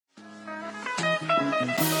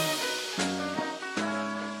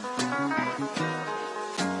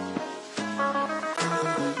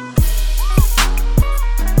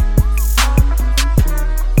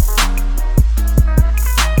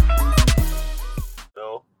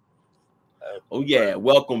Oh yeah,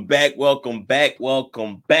 welcome back.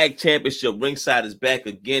 Championship Ringside is back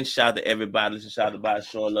again. Shout out to everybody. Listen, shout out to everybody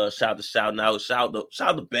showing love. Shout out to shouting out. Shout out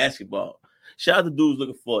to basketball. Shout out to dudes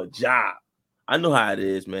looking for a job. I know how it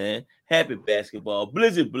is, man. Happy basketball.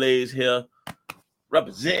 Blizzard Blaze here,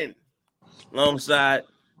 representing alongside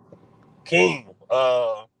King.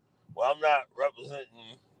 I'm not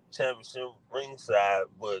representing Championship Ringside,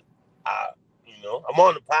 but I'm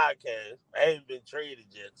on the podcast. I ain't been traded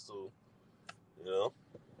yet, so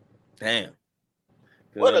damn.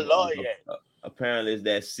 What a lawyer at? Apparently, it's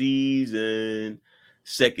that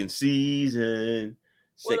second season.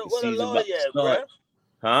 What a lawyer at, bro?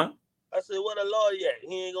 Huh? I said, what a lawyer at?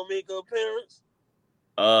 He ain't gonna make an appearance.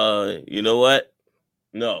 You know what?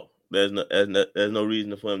 No, there's no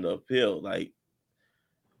reason for him to appeal. Like,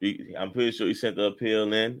 I'm pretty sure he sent the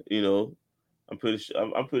appeal in. I'm pretty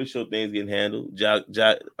sure things getting handled.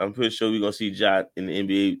 I'm pretty sure we're gonna see Ja in the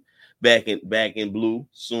NBA back in blue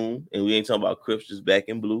soon, and we ain't talking about Crips, just back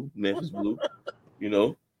in blue, Memphis blue.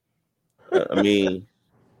 I mean,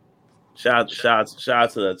 shout out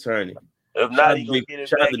to the attorney. If not, he gonna get it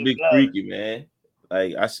shout back out to Big Freaky, man.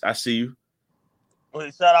 Like I see you.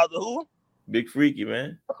 Wait, shout out to who? Big Freaky,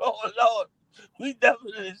 man. Oh Lord, we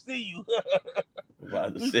definitely see you. I'm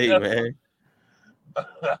about to say, man.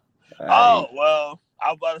 Oh well,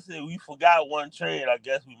 I was about to say we forgot one trade. I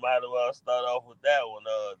guess we might as well start off with that one.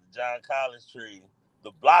 The John Collins trade,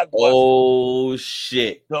 the blockbuster. Oh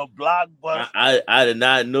shit! The blockbuster. I did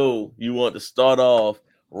not know you want to start off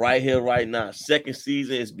right here, right now. Second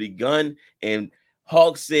season has begun, and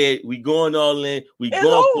Hawks said we going all in. We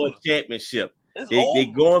going for a championship. They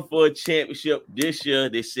going for a championship this year.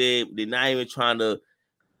 They said they're not even trying to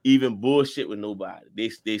even bullshit with nobody.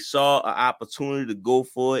 They saw an opportunity to go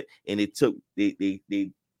for it, and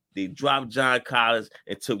they dropped John Collins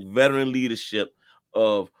and took veteran leadership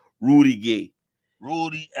of Rudy Gay.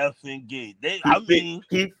 Rudy effing Gay.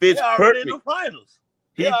 He fits perfect in the finals.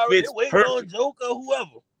 He fits perfect on Joker,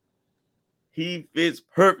 whoever. He fits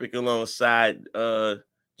perfect alongside Trae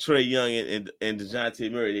Young and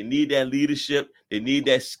DeJounte Murray. They need that leadership. They need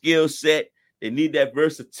that skill set. They need that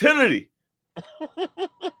versatility.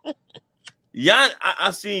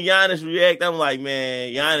 I seen Giannis react. I'm like,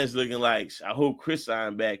 man, Giannis looking like I hope Chris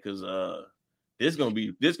signed back because this gonna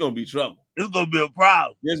be trouble. It's gonna be a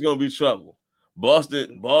problem. There's gonna be trouble.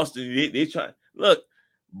 Boston, they try. Look,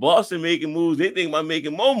 Boston making moves. They think about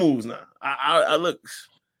making more moves now. I look.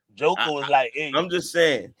 Joker was like, hey. I'm just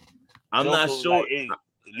saying. I'm Joker not sure. Like, hey,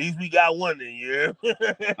 at least we got one in here.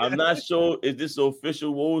 I'm not sure if this is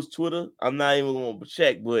official Wolves Twitter. I'm not even going to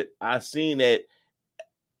check, but I seen that.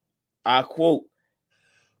 I quote,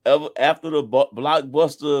 after the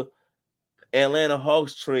blockbuster Atlanta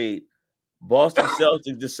Hawks trade, Boston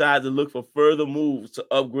Celtics decided to look for further moves to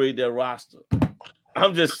upgrade their roster.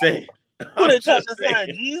 I'm just saying. Who they trying to sign,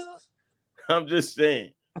 Jesus? I'm just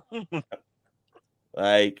saying.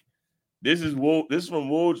 Like, this is from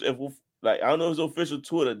Wolves. Like, I don't know if it's official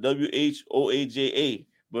Twitter, WHOAJA.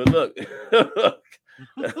 But look,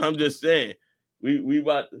 I'm just saying,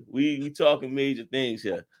 we talking major things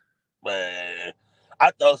here. Man, I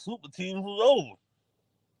thought super teams was over.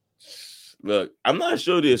 Look, I'm not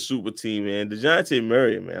sure they're a super team, man. DeJounte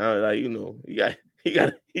Murray, man, he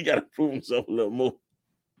got to prove himself a little more.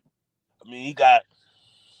 I mean, he got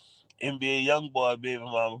NBA young boy baby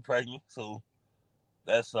mama pregnant, so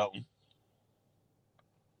that's something.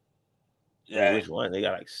 Yeah, which one? They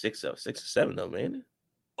got like six or seven of them, ain't it?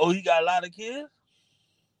 Oh, he got a lot of kids.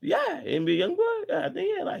 Yeah, NBA young boy. Yeah, I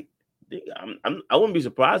think I wouldn't be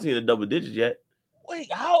surprised he's in the double digits yet.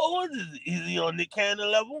 Wait, how old is he? Is he on Nick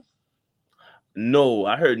Cannon level? No,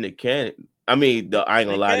 I heard Nick Cannon. I mean, I ain't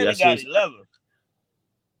gonna lie to you. I got 11.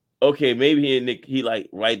 Okay, maybe he like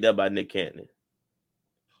right there by Nick Cannon.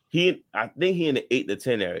 I think he in the 8 to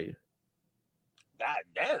 10 area. God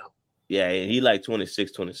damn. Yeah, and he like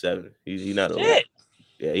 26, 27. He's not old.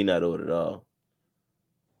 Yeah, he's not old at all.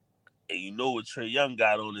 And you know what Trae Young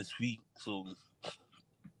got on his feet, so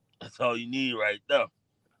that's all you need right there.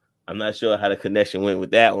 I'm not sure how the connection went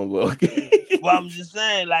with that one, but well, I'm just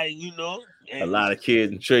saying, like, a lot of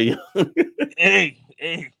kids and Trae Young. hey,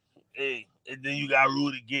 and then you got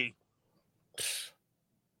Rudy Gay.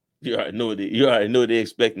 You already know they're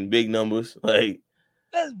expecting big numbers. Like,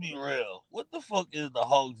 let's be real. What the fuck is the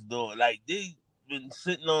Hawks doing? Like, they been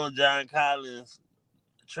sitting on John Collins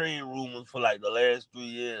trade rumors for like the last 3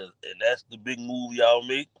 years, and that's the big move y'all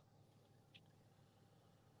make.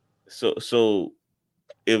 So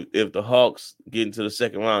if the Hawks get into the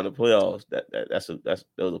second round of the playoffs, that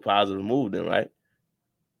was a positive move then, right?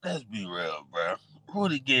 Let's be real, bro.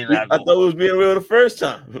 Rudy Gay. I thought it was being real the first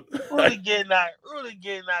time. Rudy Gay not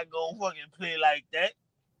gonna fucking play like that.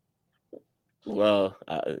 Well,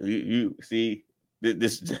 you see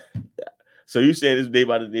this. So you saying they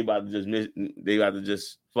about to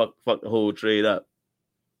just fuck the whole trade up?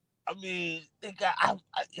 I mean, they got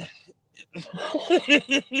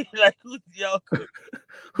like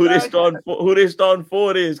who they starting for? Who they starting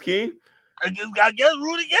for? It is King. I guess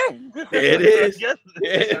Rudy Gay. There it is.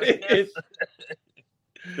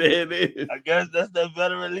 There it is. I guess that's that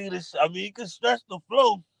veteran leadership. I mean, he can stretch the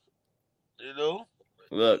flow. You know.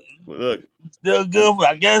 Look. Still good for.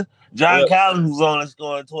 I guess John Collins was only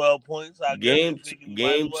scoring 12 points. Game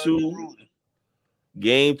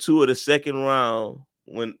 2 of the second round,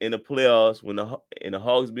 when in the playoffs, when the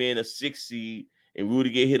Hawks being a 6 seed and Rudy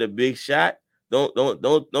Gay hit a big shot.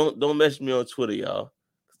 Don't mess me on Twitter, y'all.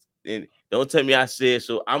 And don't tell me I said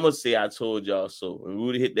so. I'm gonna say I told y'all so. When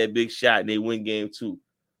Rudy hit that big shot and they win game 2,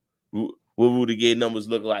 what Rudy Gay numbers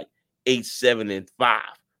look like? 8, 7, and 5.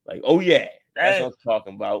 Like, oh yeah, that's what I'm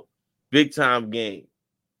talking about. Big time game,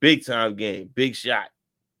 big shot,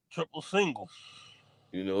 triple single.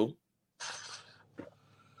 You know.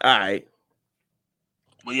 All right.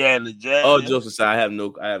 But yeah, in the Jazz. Oh, jokes aside, I have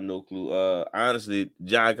no clue. Honestly,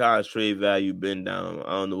 John Collins' trade value been down.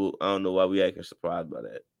 I don't know why we acting surprised by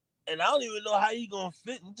that. And I don't even know how he gonna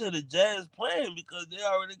fit into the Jazz plan because they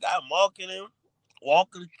already got Markkanen,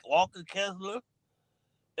 Walker Kessler,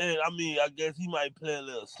 and I mean, I guess he might play a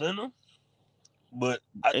little center. But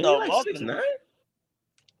I thought like 6'9".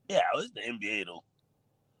 Yeah, it's the NBA though.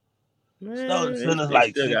 Man, center's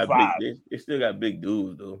like 6'5". They still got big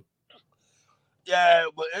dudes though. Yeah,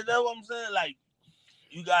 but is that what I'm saying? Like,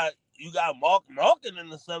 you got Markkanen in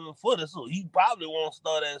the 7-footer, so he probably won't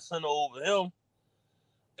start at center over him.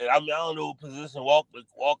 And I mean, I don't know what position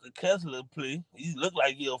Walker Kessler play. He look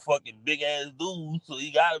like he a fucking big ass dude, so he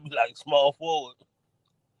gotta be like small forward.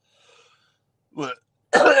 But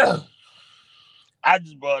I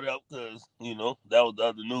just brought it up because that was the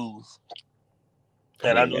other news,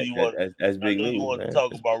 and I know you want. That's big news. You want to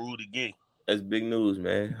talk about Rudy Gay. That's big news,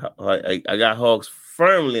 man. I got Hawks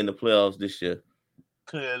firmly in the playoffs this year.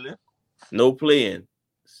 Clearly, no playing.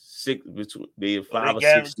 6 between they 5 or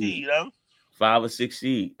 6 seed. Huh? 5 or 6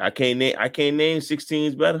 seed. I can't name 6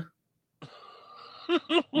 teams better.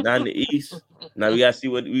 Not in the East. Now we gotta see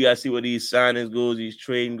what these signings goes, these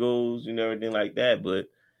trading goes, everything like that. But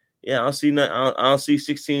yeah, I don't see nothing. I don't see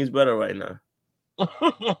 6 teams better right now.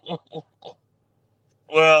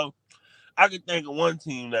 Well, I can think of one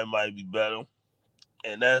team that might be better,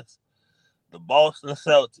 and that's the Boston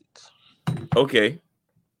Celtics. Okay.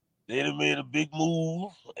 They done made a big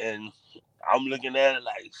move, and I'm looking at it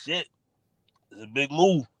like shit. It's a big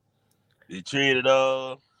move. They traded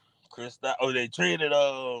they traded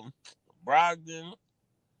Brogdon.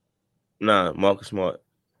 Nah, Marcus Smart.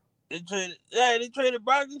 They traded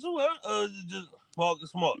Brogdon too, huh? Or is it just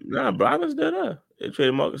Marcus Smart? Nah, Brogdon's there. They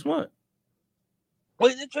traded Marcus Smart.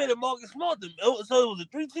 Wait, they traded Marcus Smart. So it was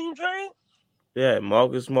a 3-team trade? Yeah,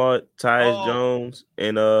 Marcus Smart, Tyus Jones,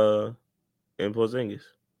 and Porzingis.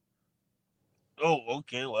 Oh,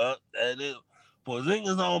 okay. Well, that is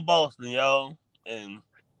Porzingis on Boston, y'all, and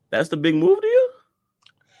that's the big move to you.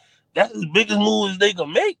 That's the biggest move they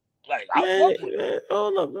can make. Like, man,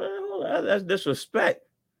 hold up, man. That's disrespect.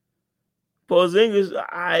 Porzingis, all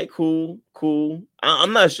right, cool.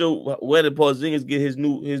 I'm not sure where did Porzingis get his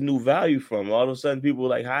new value from. All of a sudden, people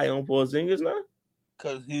like high on Porzingis now.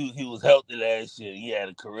 Because he was healthy last year. He had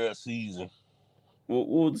a career season. What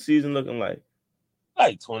was the season looking like?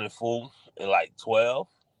 Like 24 and like 12.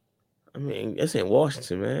 I mean, that's in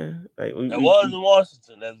Washington, man. Like it was in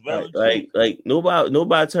Washington. That's very true. Like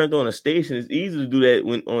nobody turned on a station. It's easy to do that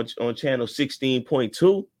when on channel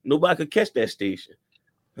 16.2. Nobody could catch that station.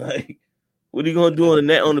 Like, what are you gonna do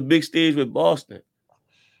on the big stage with Boston?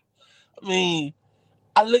 I mean,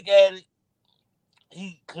 I look at it.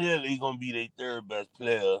 He clearly gonna be their third best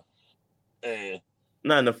player, and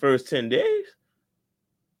not in the first 10 days.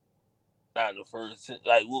 Not in the first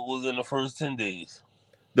what was in the first 10 days?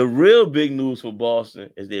 The real big news for Boston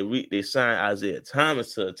is they signed Isaiah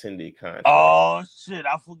Thomas to a 10-day contract. Oh shit!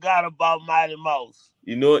 I forgot about Mighty Mouse.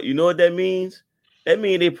 You know what that means? That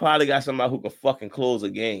means they probably got somebody who can fucking close a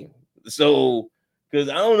game. So, because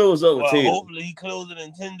I don't know what's up with Tatum. Hopefully he closes it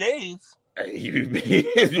in 10 days.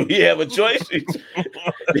 We have a choice.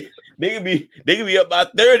 they could be up by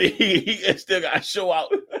 30. He still got to show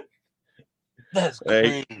out. That's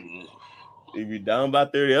crazy. If you're down by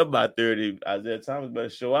 30, up by 30, Isaiah Thomas better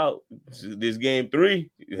show out. This game 3.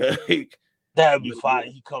 That'd be fine.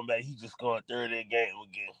 He come back, he just going 30 a game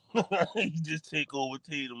again. He just take over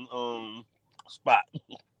Tatum's spot.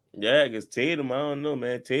 Yeah, because Tatum, I don't know,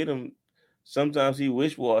 man. Tatum, sometimes he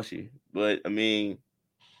wish-washy, but I mean,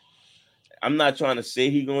 I'm not trying to say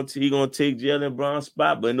he gonna take Jaylen Brown's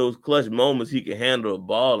spot, but in those clutch moments, he can handle a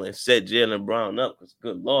ball and set Jaylen Brown up. Because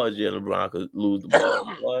good Lord, Jaylen Brown could lose the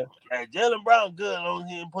ball. Hey, Jaylen Brown good as long as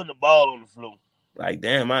he ain't putting the ball on the floor. Like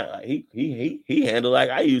damn, he handled like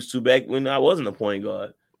I used to back when I wasn't a point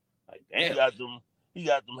guard. Like damn, he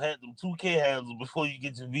got them 2K handles before you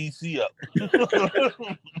get your VC up.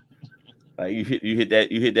 Like you hit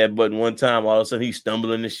that button one time, all of a sudden he's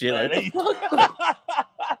stumbling and shit.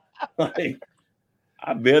 Like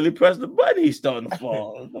I barely pressed the button, he's starting to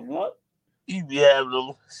fall. What the fuck? He be having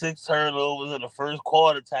them 6 turnovers in the first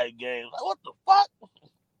quarter type games. Like what the fuck?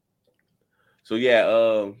 So yeah,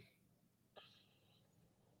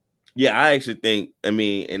 I actually think. I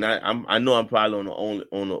mean, and I know I'm probably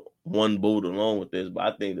on the one boat alone with this, but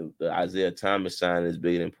I think the Isaiah Thomas sign is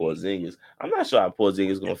bigger than Porzingis. I'm not sure how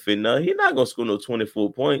Porzingis is gonna fit now. He's not gonna score no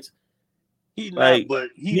 24 points. He's not,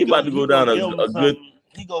 but he about to go down a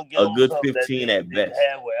good 15 at best.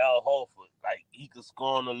 Have with Al Horford, like he could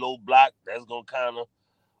score on the low block. That's gonna kind of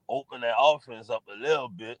open that offense up a little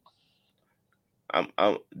bit.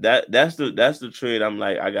 That's the trade. I'm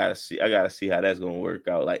like, I gotta see how that's gonna work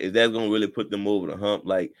out. Like, is that gonna really put them over the hump?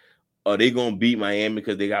 Like, are they gonna beat Miami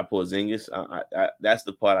because they got Porzingis? That's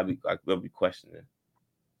the part I'll be questioning.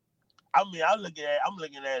 I mean, I'm looking at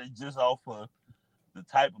it just off of the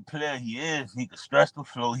type of player he is. He can stretch the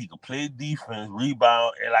floor. He can play defense,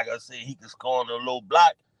 rebound, and like I said, he can score on the low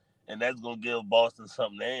block. And that's gonna give Boston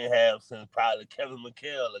something they ain't have since probably Kevin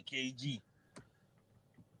McHale or KG.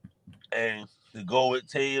 And to go with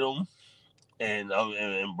Tatum and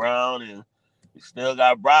Brown, and we still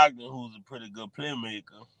got Brogdon, who's a pretty good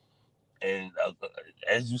playmaker. And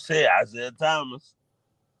as you said, Isaiah Thomas,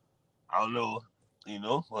 I don't know,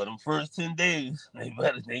 for them first 10 days, they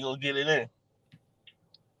gonna get it in.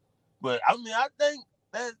 But I mean, I think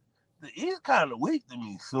that the East kind of weak to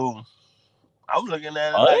me, so I'm looking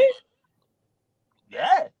at it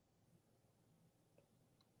yeah.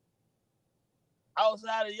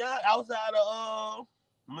 Outside of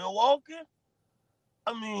Milwaukee,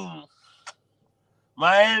 I mean,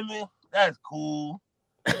 Miami, that's cool.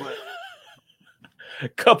 But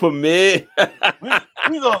couple mid.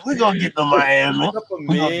 we gonna get to Miami.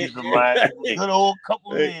 Good old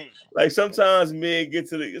couple mid. Like sometimes mid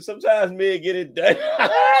get it done.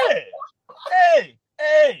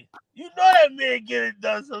 Hey. You know that man get it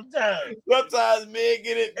done sometimes. Sometimes man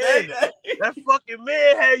get it done. That fucking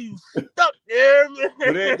man had you stuck there,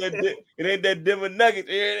 man. But it ain't that Denver Nuggets.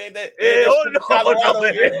 It ain't that. Colorado.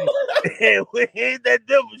 We ain't that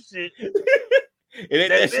Denver shit. It ain't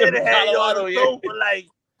that shit from Colorado yet. Like,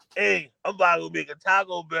 hey, I'm about to go make a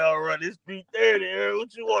Taco Bell run. It's 3:30.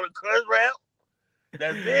 What you want, a crunch wrap?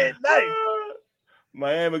 That's midnight.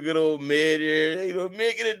 Miami, good old mid here.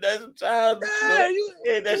 Making it done sometimes.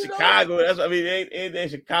 Ain't that Chicago? That's what I mean. Ain't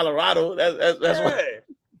that Colorado? That's why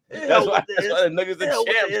the Nuggets are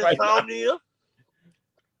champs right now.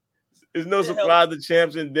 It's no surprise the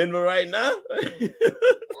champs in Denver right now.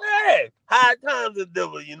 High times in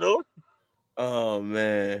Denver, Oh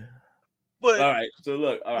man. But all right. So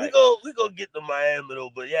look, all right. We gonna get to Miami though,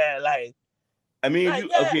 but yeah, like I mean,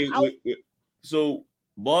 so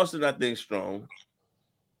Boston, I think strong.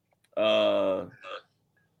 I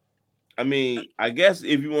mean, I guess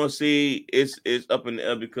if you want to see, it's up in the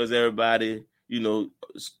air because everybody, we don't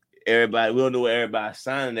know where everybody's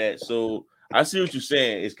signing at. So I see what you're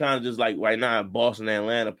saying. It's kind of just like right now, Boston and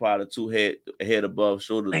Atlanta probably two head above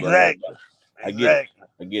shoulders. Exactly. I get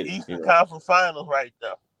it. Eastern Conference Finals right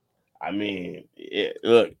there. I mean,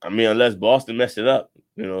 unless Boston mess it up,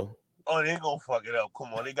 Oh, they ain't gonna fuck it up.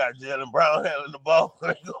 Come on, they got Jaylen Brown handling the ball.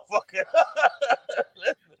 They gonna fuck it up.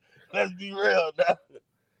 Let's be real now.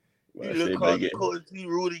 You look across the court and see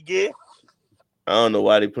Rudy Gay. I don't know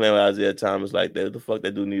why they playing with Isaiah Thomas like that. What the fuck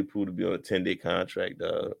that dude need to prove to be on a 10-day contract,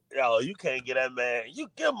 dog? Yo, you can't get that man. You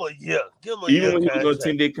give him a year. Even when he was on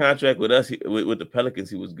a 10-day contract with us, with the Pelicans,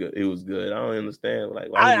 he was good. I don't understand. Like,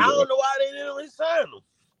 I don't know why they didn't resign him.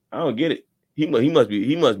 I don't get it. He must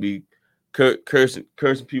be cursing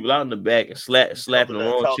people out in the back and slapping the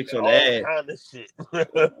wrong chicks on the ass. Kind of shit.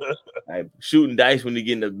 Like shooting dice when he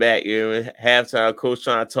get in the back. Halftime coach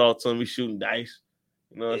trying to talk to him. He's shooting dice.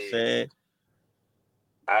 You know what I'm saying?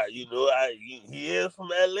 He is from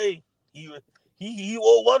LA. He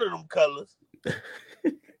wore one of them colors.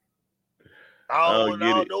 I don't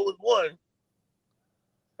know which one.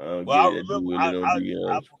 I remember. I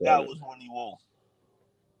forgot which one he wore.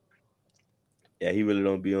 Yeah, he really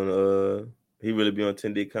don't be on he really be on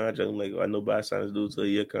 10-day contract. I'm like, I nobody signs dude to a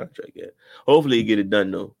year contract yet. Hopefully he get it done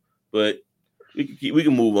though. But we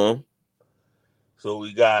can move on. So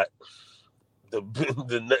we got the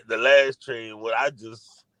last trade. What I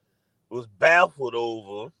just was baffled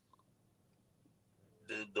over.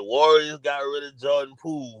 The Warriors got rid of Jordan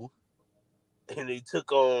Poole, and they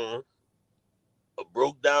took on a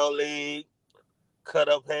broke down leg, cut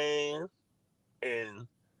up hand, and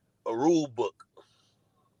a rule book.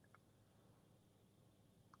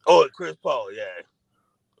 Oh, Chris Paul, yeah.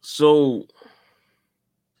 So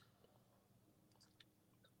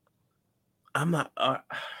I'm not.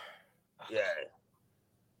 Yeah.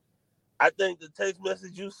 I think the text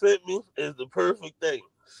message you sent me is the perfect thing.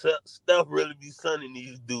 Stuff really be sunning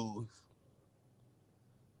these dudes.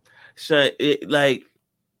 Like,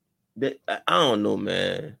 I don't know,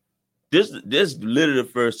 man. This literally the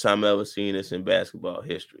first time I ever seen this in basketball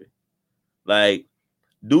history. Like,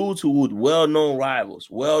 dudes who were well-known rivals.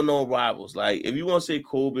 Like, if you want to say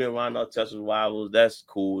Kobe and Ron Artest rivals, that's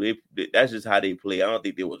cool. That's just how they play. I don't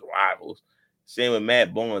think they was rivals. Same with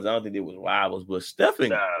Matt Barnes. I don't think they was rivals. But Steph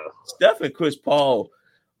and Chris Paul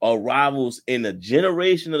are rivals in the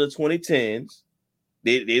generation of the 2010s.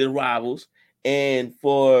 They're the rivals. And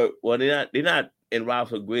they're not in rivals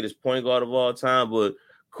for the greatest point guard of all time, but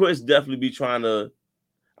Chris definitely be trying to.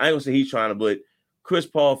 I ain't gonna say he's trying to, but Chris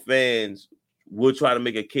Paul fans will try to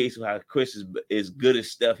make a case of how Chris is good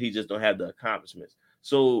as Steph. He just don't have the accomplishments.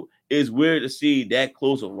 So it's weird to see that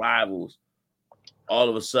close of rivals all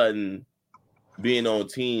of a sudden being on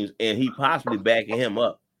teams and he possibly backing him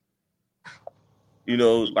up. You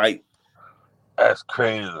know, like that's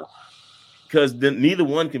crazy. Because neither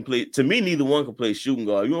one can play. To me, neither one can play shooting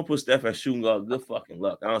guard. You want to put Steph at shooting guard? Good fucking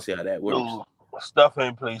luck. I don't see how that works. Dude, Steph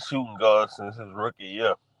ain't played shooting guard since his rookie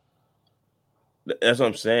year. That's what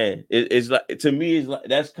I'm saying. It's like, to me, it's like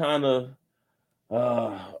that's kind of.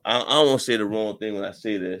 I don't want to say the wrong thing when I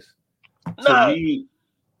say this. To me,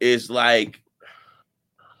 it's like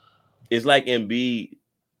Embiid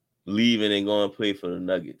leaving and going to play for the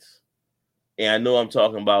Nuggets. And I know I'm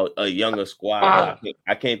talking about a younger squad.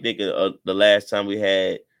 I can't think of the last time we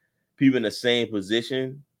had people in the same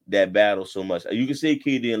position that battle so much. You can say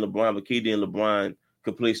KD and LeBron, but KD and LeBron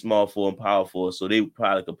could play small forward and power forward, so they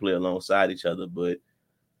probably could play alongside each other. But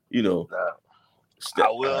you know,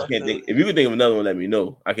 I can't think. If you can think of another one, let me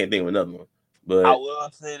know. I can't think of another one. But I will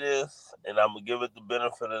say this, and I'm gonna give it the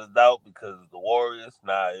benefit of the doubt because the Warriors.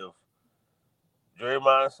 Now, if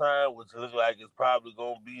Draymond signed, which looks like it's probably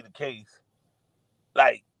gonna be the case,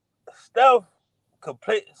 like Steph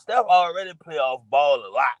already play off ball a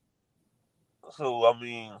lot. So I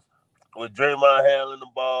mean, with Draymond handling the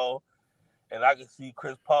ball, and I can see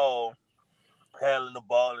Chris Paul handling the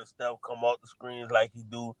ball and Steph come off the screens like he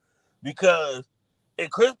do, because if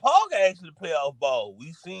Chris Paul can actually play off ball,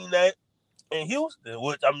 we seen that in Houston,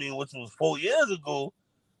 which was 4 years ago,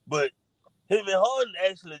 but him and Harden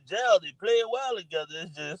actually gelled. They played well together.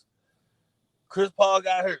 It's just Chris Paul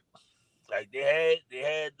got hurt. Like they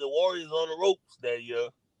had the Warriors on the ropes that year,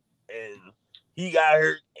 and he got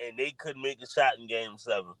hurt, and they couldn't make a shot in Game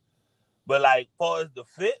 7. But like, as far as the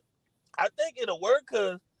fit, I think it'll work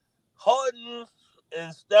because Harden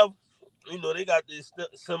and Steph, they got these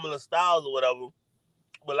similar styles or whatever.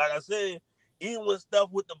 But like I said, even with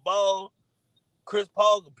Steph with the ball, Chris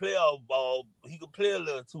Paul can play off ball. He can play a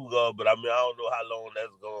little two guard, but I don't know how long that's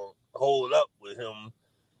gonna hold up with him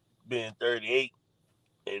being 38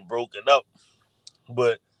 and broken up.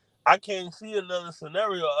 But I can't see another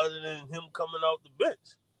scenario other than him coming off the bench.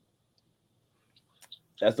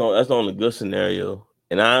 That's the only good scenario.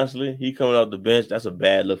 And honestly, he coming off the bench, that's a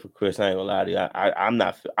bad look for Chris. I ain't gonna lie to you. I'm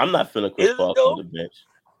not feeling Chris Paul on the bench.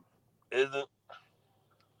 Is it?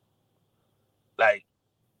 Like,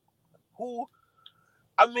 who?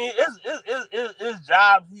 It's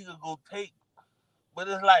jobs he could go take, but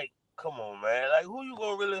it's like, come on, man. Like, who you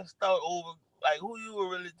gonna really start over? Like, who you gonna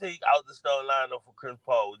really take out the start lineup for Chris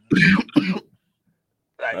Paul?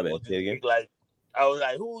 I was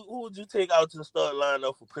like, who would you take out to the start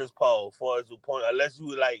lineup for Chris Paul? As far as the point, unless you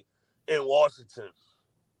were like in Washington,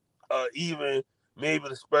 even maybe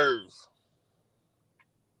the Spurs.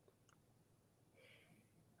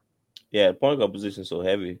 Yeah, the point guard position so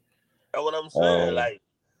heavy. That's what I'm saying.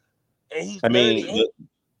 And he's 38.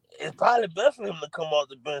 It's probably best for him to come off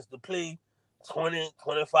the bench to play 20,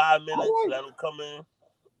 25 minutes. Let him come in.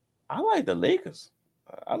 I like the Lakers.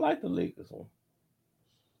 I like the Lakers one.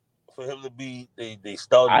 For him to be they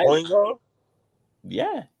starting point guard?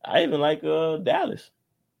 Yeah. I even like Dallas.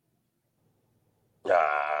 Nah.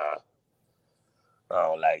 I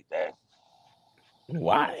don't like that.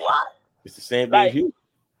 Why? It's the same thing as you.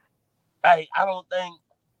 I don't think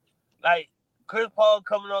Chris Paul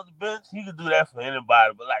coming off the bench, he could do that for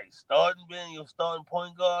anybody. But like being your starting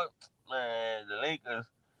point guard, man, the Lakers,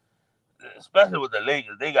 especially with the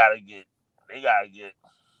Lakers, they gotta get.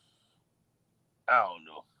 I don't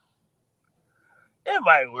know. It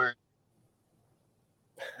might work,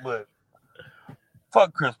 but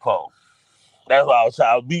fuck Chris Paul. That's why I was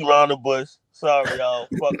trying to beat around the bush. Sorry, y'all.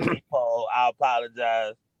 Fuck Chris Paul. I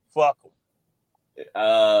apologize. Fuck him.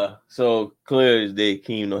 So clear as day,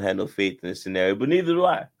 Keem don't have no faith in this scenario, but neither do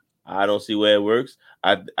I. I don't see where it works.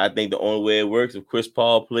 I think the only way it works if Chris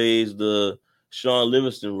Paul plays the Sean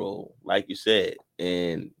Livingston role, like you said,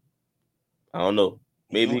 and I don't know.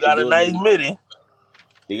 Maybe you got a nice midi.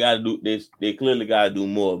 They gotta do this. They clearly gotta do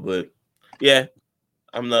more, but yeah,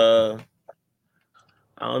 I don't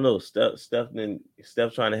know. Steph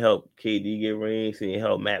trying to help KD get rings and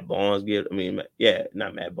help Matt Barnes get.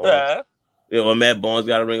 Not Matt Barnes. Yeah, Matt Barnes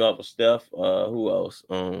got a ring off of Steph. Who else?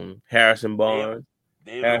 Harrison Barnes.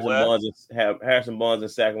 Harrison Barnes in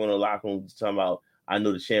Sacramento locker room talking about. I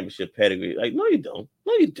know the championship pedigree. Like, no, you don't.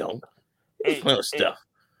 No, you don't. Stuff.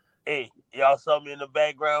 Hey, y'all saw me in the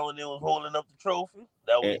background when they was holding up the trophy.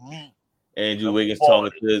 That was me. Andrew Wiggins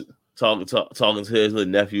talking to his little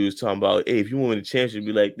nephews, talking about, hey, if you want the championship,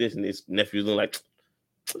 be like this, and his nephews look like,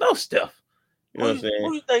 no, Steph. You know what I'm saying?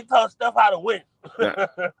 Who you think taught Steph how to win?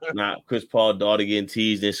 Nah, Chris Paul daughter getting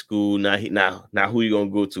teased in school. Now who you gonna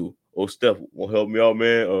go to? Oh, Steph, want to help me out,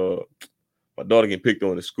 man? My daughter getting picked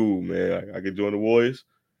on in school, man. I can join the Warriors.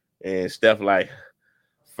 And Steph like,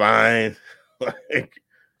 fine. Like,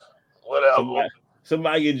 whatever.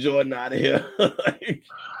 Somebody get Jordan out of here.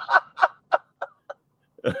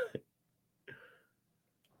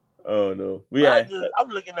 Oh no. I'm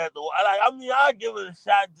looking at I give it a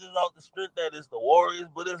shot just off the strength that it's the Warriors,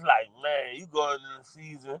 but it's like, man, you going into the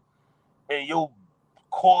season and your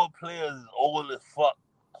core players is old as fuck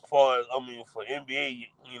for NBA,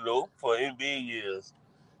 for NBA years.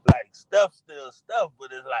 Like Steph still Steph,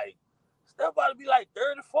 but it's like Steph about to be like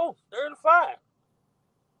 34, 35.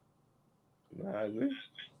 I agree.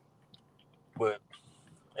 But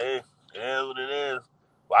hey, it is what it is.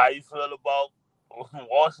 How you feel about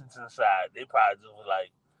Washington side? They probably just was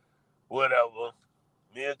like, whatever.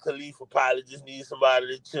 Me and Khalifa probably just need somebody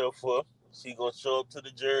to chill for. She gonna show up to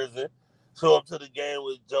the jersey, show up to the game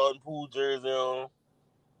with Jordan Poole jersey on.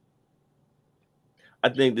 I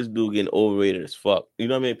think this dude getting overrated as fuck. You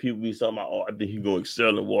know what I mean? People be talking about, I think he's gonna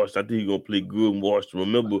excel in Washington. I think he's gonna play good in Washington.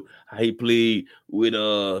 Remember how he played with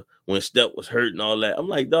when Steph was hurt and all that? I'm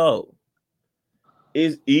like, dog,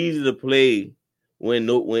 it's easy to play with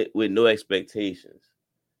no expectations.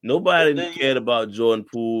 Nobody cared about Jordan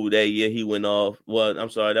Poole that year he went off. Well, I'm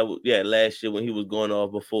sorry, last year when he was going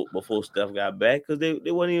off before Steph got back, because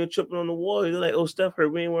they wasn't even tripping on the Warriors. They're like, oh, Steph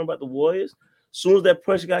hurt, we ain't worrying about the Warriors. As soon as that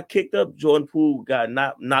pressure got kicked up, Jordan Poole got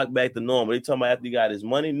knocked back to normal. They talking about after he got his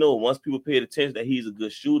money. No, once people paid attention that he's a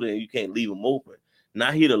good shooter and you can't leave him open.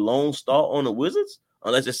 Now he the lone star on the Wizards,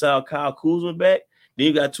 unless it's Kyle Kuzma back. Then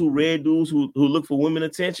you got two red dudes who look for women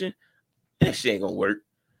attention. That shit ain't gonna work.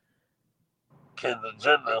 Kendall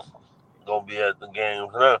Jenner gonna be at the game,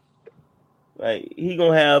 huh? Like, he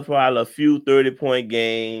gonna have probably a few 30-point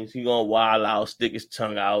games. He gonna wild out, stick his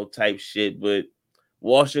tongue out type shit, but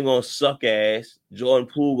Washington gonna suck ass. Jordan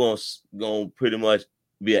Poole gonna pretty much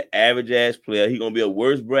be an average ass player. He gonna be a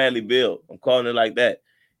worse Bradley Beal. I'm calling it like that.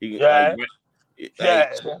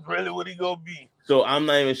 That's really what he gonna be. So I'm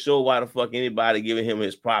not even sure why the fuck anybody giving him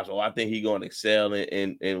his props. Oh, I think he gonna excel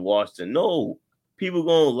in Washington. No, people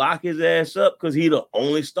gonna lock his ass up because he the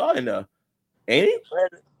only star in there, ain't he?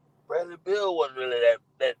 Bradley Beal wasn't really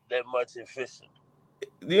that much efficient.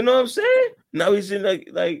 You know what I'm saying? Now he's in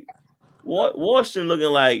like Washington looking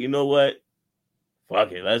like, you know what?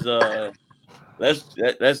 Fuck it. Let's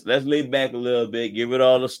lay back a little bit, give it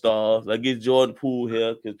all the stars. Let's get Jordan Poole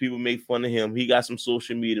here because people make fun of him. He got some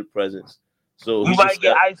social media presence. So we might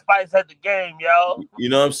get Ice Spice at the game, yo. You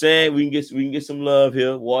know what I'm saying? We can get some love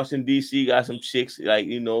here. Washington DC got some chicks, like,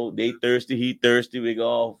 they thirsty, he thirsty. We go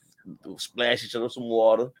all splash each other some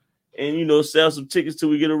water, and sell some tickets till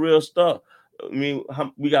we get a real star. I mean,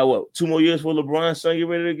 we got what, 2 more years for LeBron's son get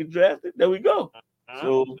ready to get drafted? There we go.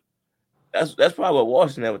 Mm-hmm. So that's probably what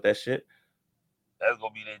Washington had with that shit. That's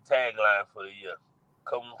gonna be their tagline for the year.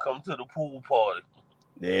 Come to the pool party.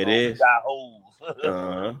 There it is. Got holes.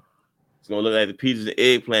 It's gonna look like the Peaches and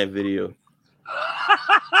Eggplant video.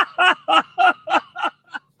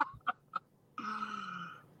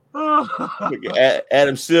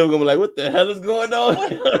 Adam Silver gonna be like, what the hell is going on?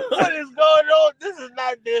 What is going on? This is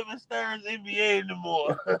not David Stern's NBA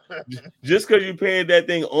anymore. Just because you painted that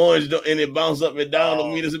thing orange and it bounce up and down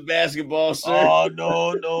don't mean it's a basketball, sir. Oh,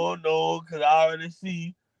 no. Because I already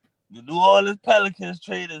see the New Orleans Pelicans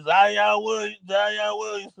traded Zion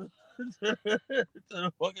Williamson to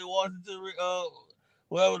the fucking Washington,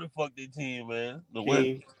 whatever the fuck their team, man. Let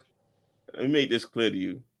me make this clear to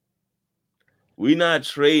you. We not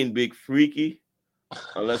trading Big Freaky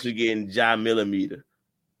unless we're getting Ja Millimeter.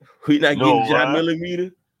 We not getting Ja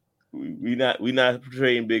Millimeter. We not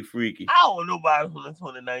trading Big Freaky. I don't know about from the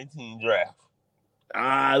 2019 draft.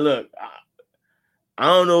 Look, I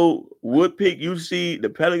don't know what pick you see the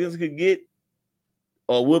Pelicans could get,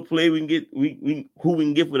 or what play we can get. Who we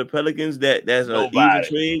can get for the Pelicans that's an easy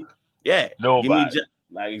trade. Yeah, nobody. Give me,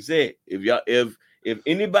 like I said, if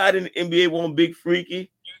anybody in the NBA want Big Freaky,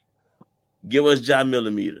 give us Ja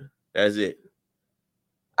Millimeter. That's it.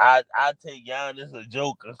 I take Giannis a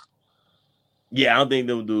Joker. Yeah, I don't think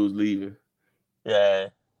them dudes leaving. Yeah.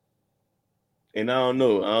 And I don't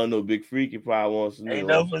know. Big Freaky probably wants to know. Ain't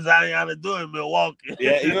nothing for Zion to do in Milwaukee.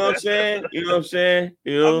 Yeah, you know what I'm saying? I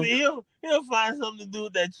mean, he'll find something to do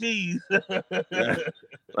with that cheese.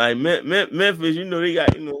 Like Memphis, they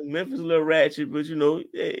got, Memphis a little ratchet, but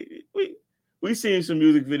we seen some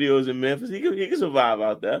music videos in Memphis. He can survive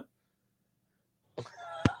out there.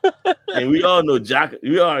 And we all know Ja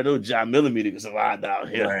Millimeter can survive down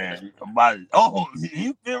here. Man,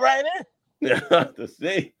 he fit right in. To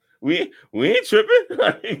say we ain't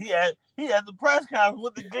tripping. he had the press conference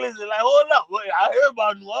with the Glizzy. Like, hold up, wait, I heard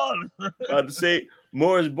about New Orleans. About to say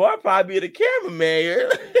Morris Barr probably be the cameraman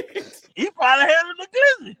here. He probably handled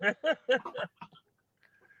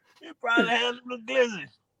the Glizzy.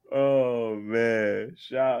 Oh man,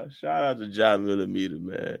 shout out to Ja Millimeter,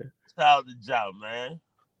 man. Shout out to Ja, man.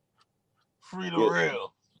 Free the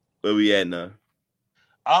real. Where we at now?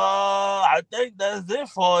 I think that's it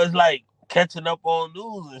for us, like catching up on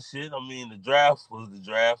news and shit. I mean, the draft was the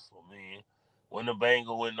draft. I mean, when the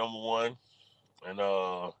Bengals went number 1, and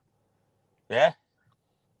yeah.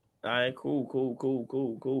 All right, cool.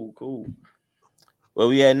 Where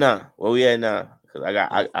we at now? Because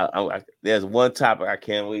I there's one topic I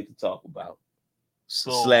can't wait to talk about.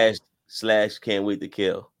 Slash can't wait to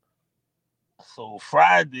kill. So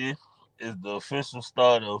Friday is the official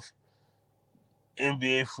start of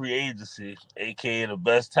NBA free agency, aka the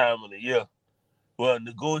best time of the year. Well,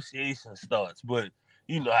 negotiation starts, but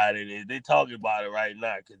you know how it is. They talking about it right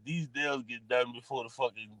now because these deals get done before the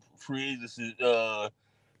fucking free agency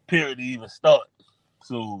period even start.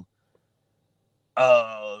 So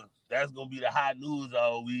that's gonna be the hot news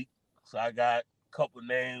all week. So I got a couple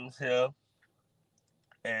names here,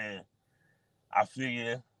 and I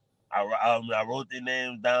figure I wrote their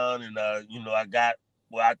names down, and I got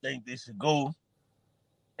where I think they should go,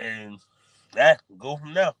 and go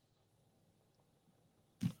from there.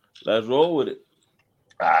 Let's roll with it.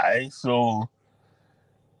 All right, so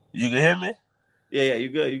you can hear me? Yeah, you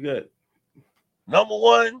good. Number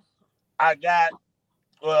 1, I got.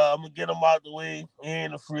 Well, I'm gonna get him out the way. He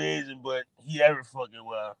ain't a free agent, but he every fucking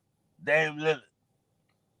well. Dame Lillard.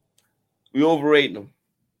 We overrating him.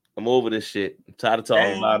 I'm over this shit. I'm tired of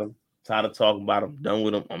talking about him. Done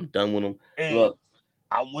with him. I'm done with him. Hey, look,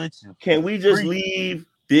 I'm with you. Can we just leave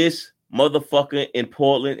this motherfucker in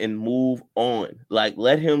Portland and move on? Like,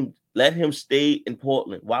 let him stay in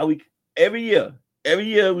Portland. Why we every year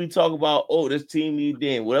we talk about, this team need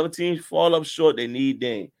Dame. Whatever teams fall up short, they need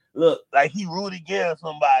Dame. Look, like he Rudy Gay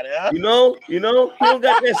somebody, huh? You know, he don't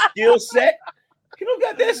got that skill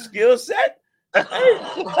set.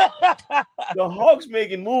 The Hawks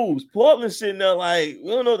making moves. Portland sitting there like,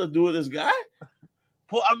 we don't know what to do with this guy.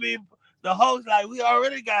 I mean, the Hawks like, we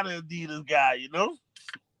already got an Adidas guy,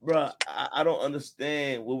 Bruh, I don't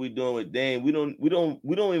understand what we're doing with Dame. We don't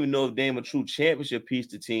even know if Dame a true championship piece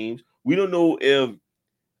to teams. We don't know if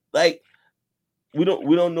we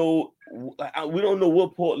don't know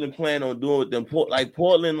what Portland plan on doing with them.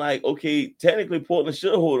 Portland, okay, technically Portland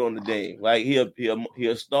should hold on to Dame. Like he a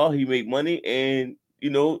star, he make money, and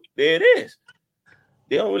there it is.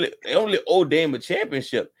 They only owe Dame a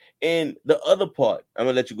championship. And the other part, I'm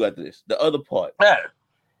gonna let you go after this. The other part,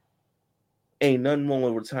 ain't nothing wrong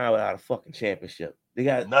with retiring without a fucking championship.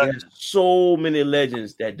 There's so many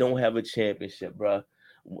legends that don't have a championship, bro.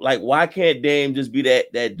 Like, why can't Dame just be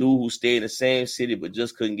that dude who stayed in the same city but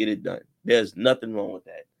just couldn't get it done? There's nothing wrong with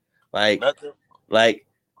that. Like,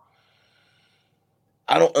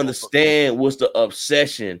 I don't understand what's the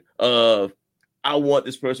obsession of, I want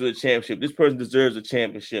this person with a championship. This person deserves a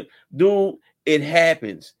championship. Dude, it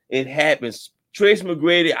happens. Trace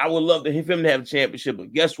McGrady, I would love for him to have a championship,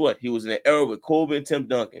 but guess what? He was in an era with Kobe and Tim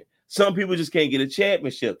Duncan. Some people just can't get a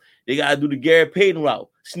championship. They gotta do the Gary Payton route,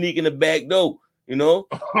 sneak in the back door. You know,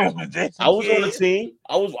 I was on the team.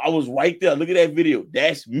 I was right there. Look at that video.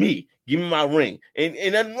 That's me. Give me my ring. And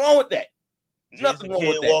nothing wrong with that. Nothing wrong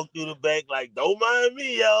with that. Walk through the back like, don't mind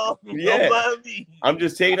me, y'all. Yeah. Don't mind me. I'm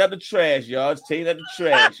just taking out the trash, y'all. Just taking out the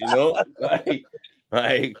trash, you know.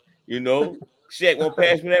 like, you know. Shaq won't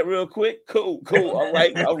pass me that real quick. Cool. All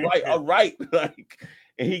right. Like,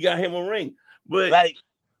 and he got him a ring. But like,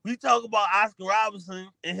 we talk about Oscar Robertson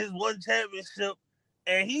and his one championship,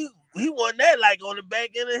 and he won that like on the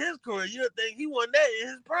back end of his career. You don't think he won that in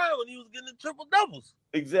his prime when he was getting the triple doubles?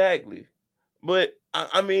 Exactly. But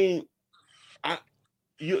I mean,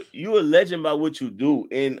 you're a legend by what you do,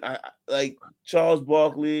 and I like Charles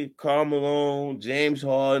Barkley, Karl Malone, James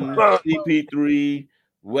Harden, CP3,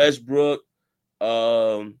 Westbrook.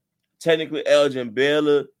 Technically Elgin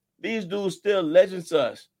Baylor, these dudes still legends to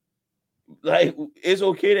us. Like, it's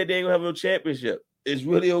okay that they ain't gonna have no championship. It's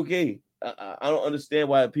really okay. I don't understand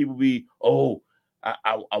why people be,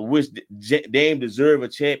 I wish Dame deserve a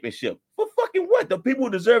championship. For fucking what? The people who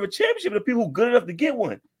deserve a championship are the people who good enough to get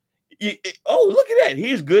one. Look at that.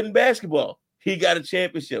 He's good in basketball. He got a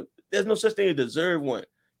championship. There's no such thing as deserve one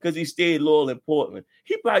because he stayed loyal in Portland.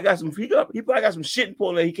 He probably got some shit in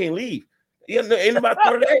Portland that he can't leave. You know, anybody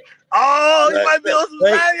thought of that? He might be on some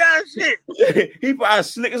side shit. He probably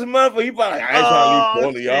slick as a motherfucker. He probably I ain't trying to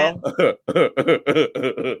leave Portland,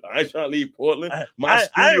 y'all. I ain't trying to leave Portland. My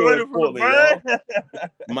studio in Portland, y'all.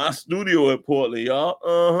 My studio in Portland,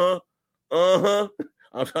 y'all.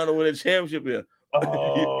 I'm trying to win a championship here.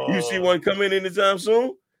 You see one coming anytime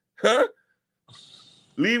soon? Huh?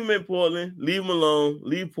 Leave him in Portland. Leave him alone.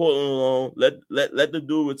 Leave Portland alone. Let the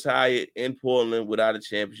dude retire in Portland without a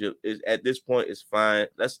championship. At this point, it's fine.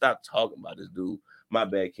 Let's stop talking about this dude. My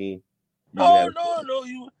bad, King. No.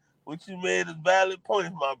 What you made is valid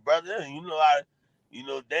points, my brother. And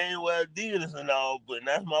dang well Adidas and all, but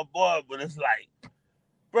that's my boy. But it's like,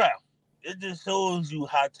 bro, it just shows you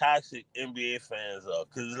how toxic NBA fans are.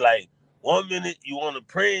 Cause it's like 1 minute you want to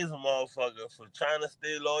praise a motherfucker for trying to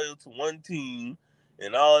stay loyal to one team.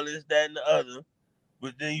 And all this, that, and the other.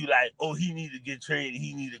 But then you like, he need to get traded.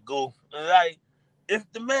 He need to go. And like, if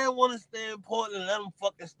the man want to stay in Portland, let him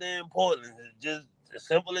fucking stay in Portland. It's just as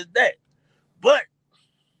simple as that. But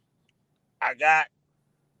of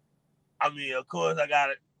course, I got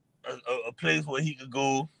a place where he could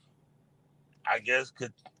go, I guess,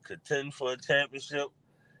 could contend for a championship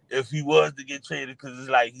if he was to get traded. Because it's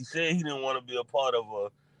like he said he didn't want to be a part of a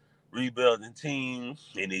rebuilding team.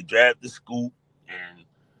 And they drafted Scoop. And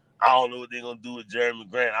I don't know what they're going to do with Jeremy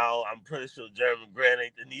Grant. I'm pretty sure Jeremy Grant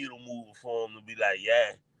ain't the needle mover for him to be like,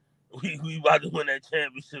 yeah, we about to win that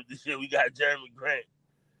championship this year. We got Jeremy Grant.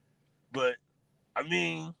 But, I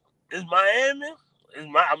mean, it's Miami.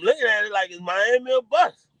 I'm looking at it like it's Miami or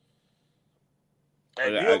bust.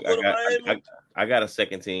 I got a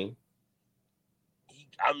second team.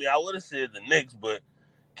 I would have said the Knicks, but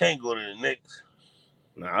can't go to the Knicks.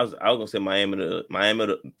 No, I was going to say Miami.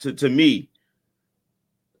 To me,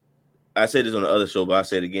 I said this on the other show, but I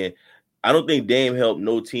say it again. I don't think Dame helped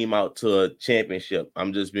no team out to a championship.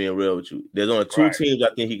 I'm just being real with you. There's only two teams I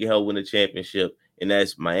think he can help win a championship, and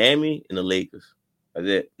that's Miami and the Lakers. That's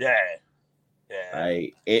it. Yeah.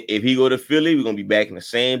 Like, if he go to Philly, we're gonna be back in the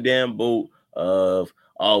same damn boat of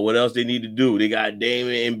what else they need to do. They got Dame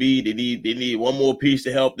and Embiid. They need one more piece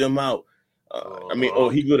to help them out.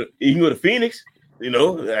 He can go to Phoenix.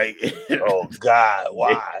 Like oh God,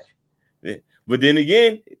 why? But then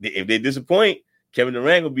again, if they disappoint, Kevin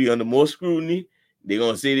Durant will be under more scrutiny. They're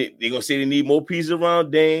gonna say they need more pieces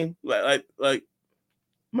around Dame, like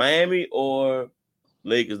Miami or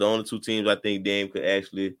Lakers. The only two teams I think Dame could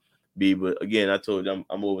actually be. But again, I told you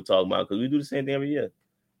I'm over talking about because we do the same thing every year.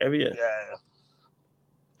 Yeah.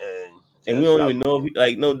 And we don't even know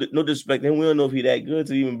if no disrespect. And we don't know if he's that good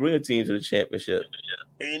to even bring a team to the championship.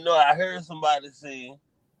 And I heard somebody say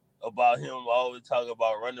about him always talking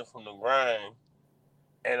about running from the grind.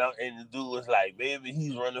 And the dude was like, maybe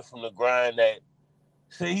he's running from the grind that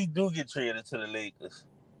say he do get traded to the Lakers.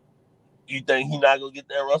 You think he not gonna get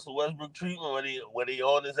that Russell Westbrook treatment when they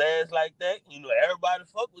on his ass like that? Everybody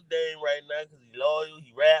fuck with Dame right now because he loyal,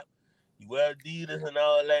 he rap, he wear Adidas and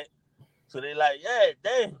all that. So they like, yeah,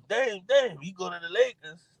 Dame. He go to the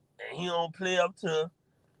Lakers and he don't play up to,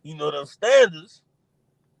 them standards.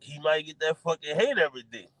 He might get that fucking hate every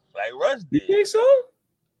day, like Russ did. You think so?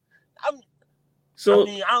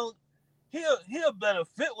 He'll better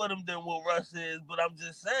fit with him than what Russ is. But I'm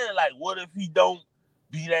just saying, like, what if he don't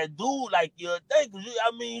be that dude like you're thinking.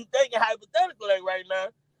 You thinking hypothetical like right now.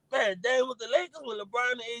 Man, damn, with the Lakers, with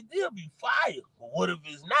LeBron and AD, will be fire. But what if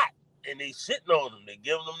it's not? And they sitting on them. They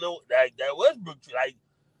giving them that Westbrook,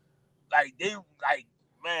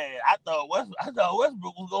 man. I thought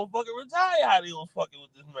Westbrook was gonna fucking retire. How they was fucking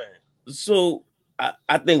with this man? So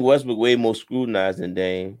I think Westbrook way more scrutinized than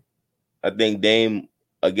Dame. I think Dame,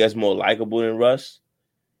 I guess, more likable than Russ.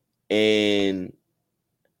 And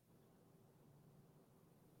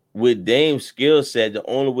with Dame's skill set, the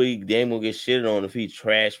only way Dame gonna get shitted on if he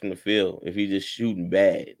trash from the field, if he just shooting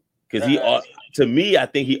bad. Because to me, I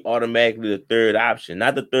think he automatically the third option,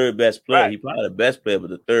 not the third best player. Right. He probably the best player,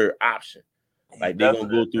 but the third option. Like they're gonna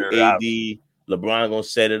go through AD, option. LeBron gonna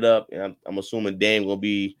set it up, and I'm assuming Dame gonna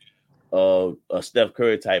be a Steph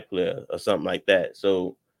Curry type player or something like that.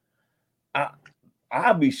 So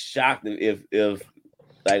I'd be shocked if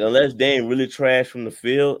like unless Dame really trash from the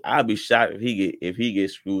field, I'd be shocked if he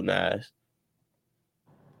gets scrutinized.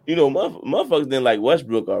 You know, motherfuckers didn't like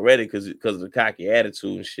Westbrook already because of the cocky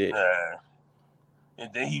attitude and shit.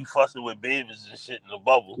 And then he fussing with babies and shit in the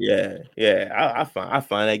bubble. Yeah. I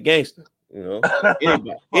find that gangster. You know,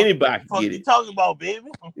 anybody can get it. You talking about baby?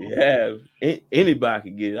 Yeah, anybody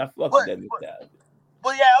can get it. I fuck with that mentality.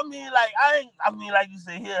 But yeah, like you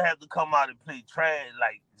said, he'll have to come out and play trash,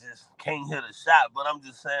 like just can't hit a shot. But I'm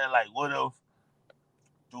just saying, like, what if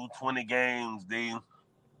through 20 games they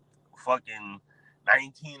fucking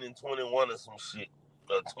 19-21 or some shit,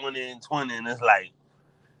 or 20-20, and it's like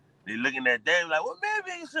they looking at them like, well,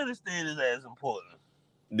 maybe he should have stayed his ass important.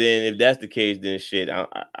 Then if that's the case, then shit, I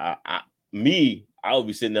would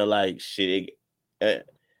be sitting there like shit.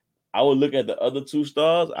 I would look at the other two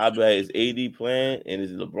stars. I'd be like, is AD playing and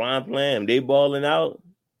is LeBron playing? And they balling out.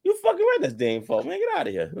 You fucking right. That's Dame fault, man. Get out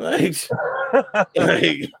of here. Like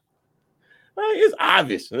it's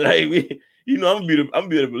obvious. Like I'm gonna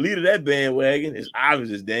be the leader of that bandwagon. It's obvious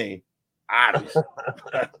it's Dame. Obvious.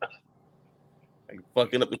 Like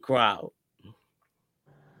fucking up the crowd.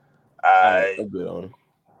 I'm good on him.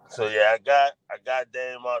 So yeah, I got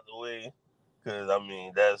Dame out the way because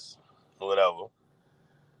that's whatever.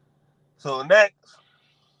 So next,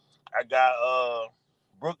 I got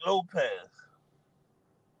Brook Lopez.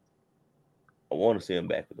 I want to see him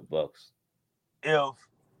back with the Bucks. If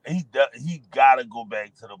he gotta go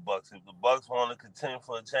back to the Bucks. If the Bucks want to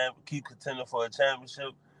keep contending for a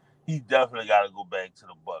championship, he definitely got to go back to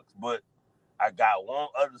the Bucks. But I got one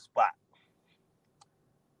other spot: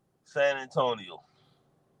 San Antonio.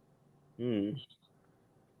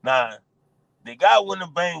 Now they got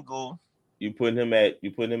Winnebago. You putting him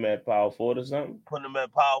at power forward or something? Putting him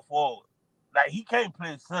at power forward. Like he can't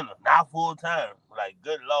play center, not full time. Like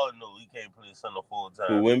good Lord, no, he can't play center full time.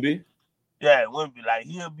 For Wemby? Yeah, Wemby. Like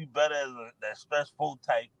he'll be better as that stretch 4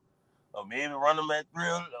 type, or maybe run him at 3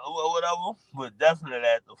 or whatever. But definitely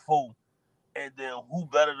at the 4. And then who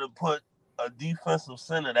better to put a defensive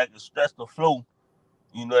center that can stretch the flow?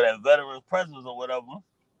 You know, that veteran presence or whatever.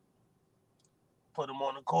 Put him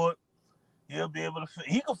on the court. He'll be able to fit.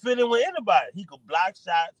 He could fit in with anybody. He could block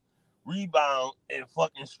shots, rebound, and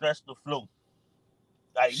fucking stretch the flow.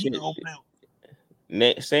 Like he can go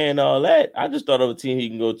play. Saying all that, I just thought of a team he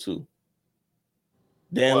can go to.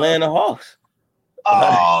 The Atlanta Hawks.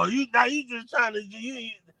 Oh, you just trying to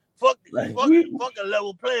fuck a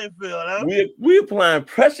level playing field, huh? We applying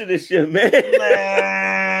pressure this year, man.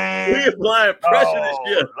 We applying pressure this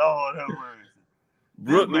year. Lord have mercy.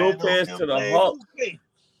 Brook Lopez to the Hawks.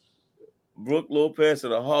 Brook Lopez to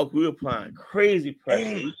the Hawks. We applying crazy pressure.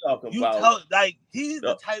 Hey, we talking about he's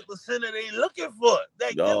the type of center they looking for.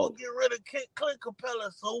 They will get rid of Clint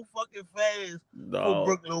Capella so fucking fast for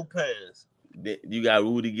Brook Lopez. You got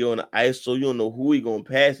Rudy Gay on the ice, so you don't know who he gonna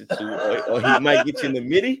pass it to, or he might get you in the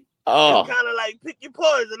midi. Oh, it's kind of like pick your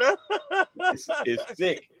poison, huh? It's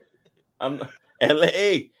sick.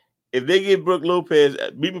 Hey, if they get Brook Lopez,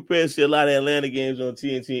 be prepared to see a lot of Atlanta games on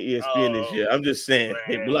TNT and ESPN this year. I'm just saying,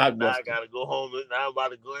 hey, Blockbuster. Now I gotta go home. Now I'm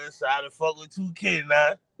about to go inside and fuck with 2K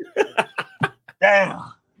now.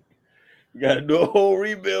 Damn. You gotta do a whole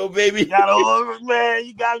rebuild, baby. You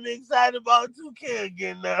got me excited about 2K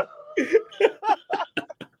again now.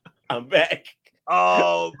 I'm back.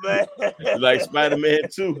 Oh man. Like Spider-Man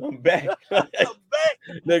 2. I'm back. I'm back.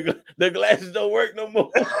 The glasses don't work no more.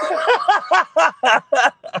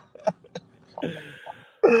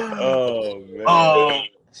 Oh man. Oh,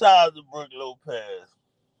 shout out to Brook Lopez.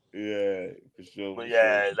 Yeah, for sure. But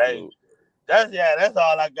that's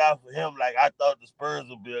all I got for him. Like I thought the Spurs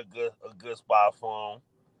would be a good spot for him.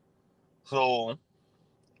 So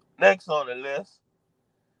next on the list,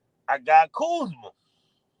 I got Kuzma.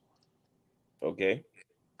 Okay.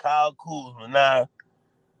 Kyle Kuzma. Now,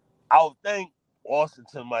 I would think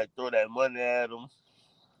Washington might throw that money at him.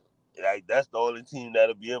 Like, that's the only team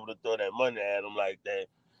that'll be able to throw that money at him like that.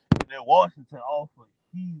 And then Washington offer,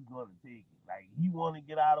 he's gonna take it. Like, he want to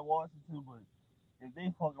get out of Washington, but if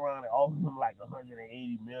they fuck around and offer him like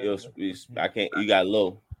 $180 million, I can't. You got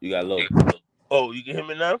low. Oh, you can hear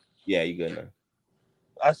me now? Yeah, you good now.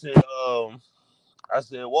 I said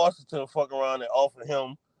Washington fuck around and offer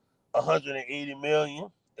him $180 million.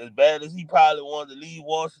 As bad as he probably wanted to leave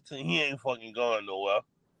Washington, he ain't fucking going nowhere.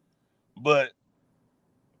 But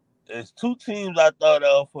there's two teams I thought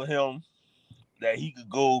of for him that he could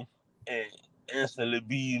go and instantly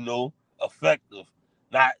be, effective.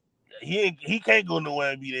 Not he can't go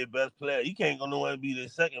nowhere and be their best player. He can't go nowhere and be their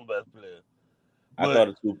second best player.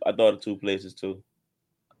 But I thought of two places too.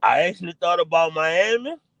 I actually thought about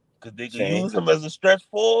Miami because they could use him as a stretch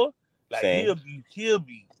forward. Like he'll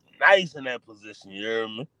be nice in that position. You hear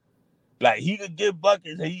me? Like he could get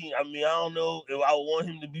buckets. I don't know if I want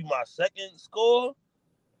him to be my second scorer,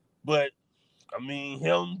 but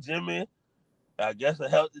him, Jimmy, I guess a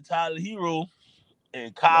healthy Tyler Hero,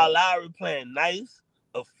 and Kyle Lowry playing nice,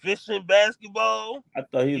 efficient basketball. I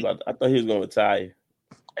thought he was gonna retire.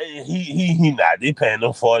 He not. They paying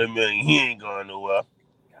him $40 million. He ain't going nowhere.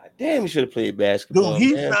 God damn, he should have played basketball. Dude,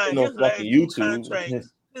 he signed his last YouTube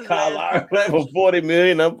contracts. Kyle Lowry playing for $40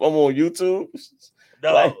 million. I'm on YouTube.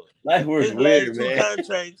 No, life works weird, man. Two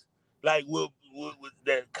contracts, like with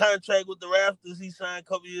that contract with the Raptors he signed a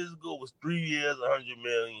couple years ago was 3 years, $100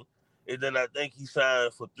 million. And then I think he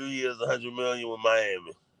signed for 3 years, $100 million with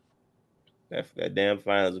Miami. That damn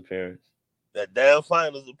finals appearance. Yeah.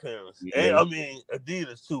 And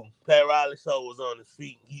Adidas too. Pat Riley was on his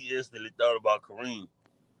feet. He instantly thought about Kareem.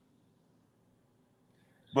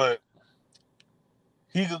 But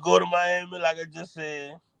he could go to Miami, like I just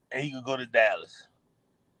said, and he could go to Dallas.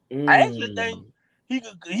 I actually think he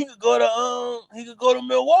could go to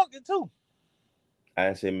Milwaukee too.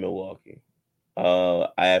 I say Milwaukee.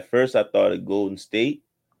 At first I thought of Golden State.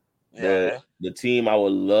 Yeah. The team I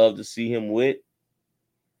would love to see him with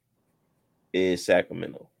is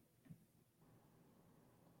Sacramento.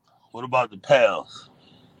 What about the Pels?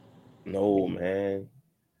 No, man.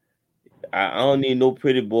 I don't need no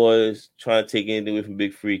pretty boys trying to take anything away from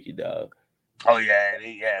Big Freaky, dog. Oh yeah,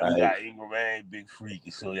 we got Ingram and Big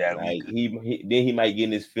Freaky, so yeah. He might get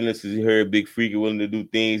in his feelings because he heard Big Freaky willing to do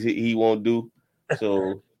things he won't do.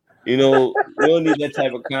 So we don't need that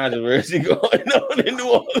type of controversy going on in New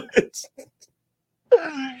Orleans.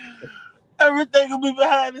 Everything will be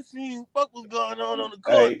behind the scenes. Fuck what's going on the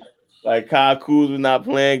court. Like Kyle Kuzma not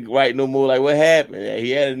playing right no more. Like what happened? He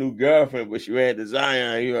had a new girlfriend, but she ran to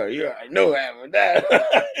Zion. You already know what happened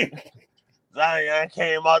that. Zion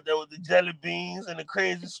came out there with the jelly beans and the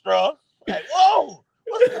crazy straw. Like, whoa,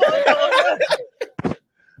 what's going on?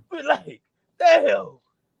 We're like, damn.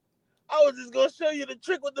 I was just gonna show you the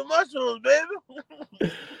trick with the mushrooms,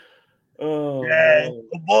 baby. Oh yeah,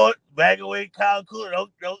 boy, back away, Kyle Kuzma.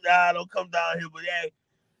 Don't come down here, but yeah.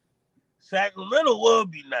 Sacramento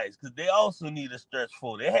would be nice because they also need a stretch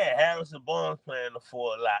four. They had Harrison Barnes playing the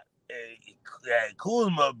four a lot. And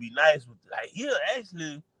Kuzma would be nice with he'll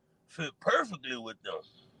actually fit perfectly with them.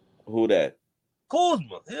 Who that?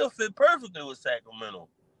 Kuzma. He'll fit perfectly with Sacramento.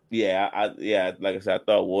 Yeah, like I said, I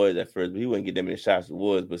thought Woods at first, but he wouldn't get that many shots with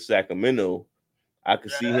Woods. But Sacramento, I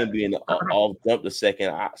could see him being off jump the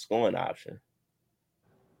second scoring option.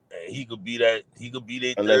 And he could be that. He could be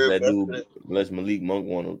their unless Malik Monk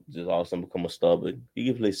want to just all of a sudden become a star, but he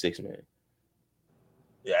can play 6 man.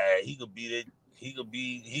 Yeah, he could be that. He could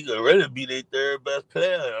really be their third best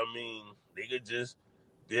player. I mean, they could just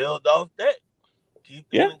build off that, keep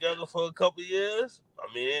them together for a couple years.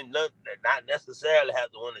 I mean, not necessarily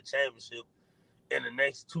have to win a championship in the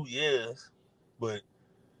next 2 years, but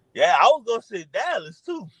yeah, I was gonna say Dallas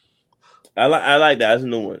too. I like that. That's a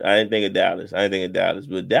new one. I didn't think of Dallas,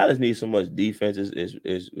 but Dallas needs so much defense.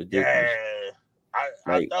 Is ridiculous. Yeah,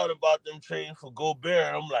 I thought about them trading for Gobert,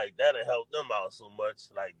 and I'm like, that'll help them out so much.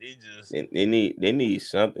 Like they need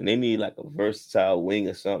something. They need like a versatile wing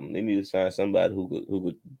or something. They need to sign somebody who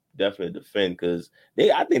could definitely defend because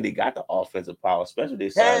I think they got the offensive power, especially if they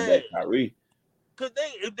signed back Kyrie. Cause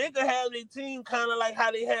if they could have their team kind of like how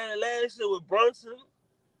they had it last year with Brunson.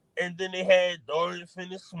 And then they had Dorian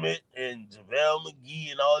Finney-Smith and JaVale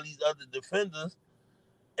McGee and all these other defenders.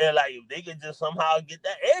 And, if they could just somehow get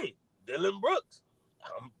that, Dylan Brooks.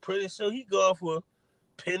 I'm pretty sure he going for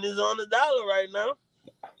pennies on the dollar right now.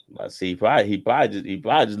 I see. He probably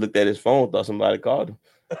just looked at his phone, thought somebody called him.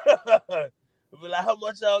 Be like, how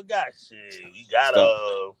much y'all got? Shit, we got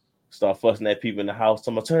start fussing at people in the house.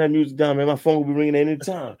 Somebody turn that music down, man. My phone will be ringing at any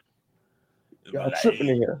time. Y'all tripping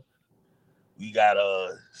in here. we got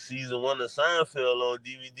season 1 of Seinfeld on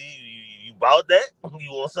DVD. You bought that?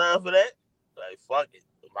 You want to sign for that? Like, fuck it.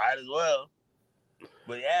 Might as well.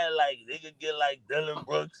 But yeah, like, they could get like Dylan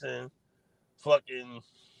Brooks and fucking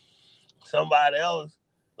somebody else.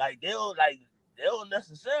 Like, they don't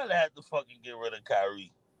necessarily have to fucking get rid of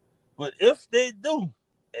Kyrie. But if they do,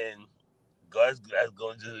 and that's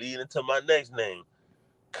going to just lead into my next name,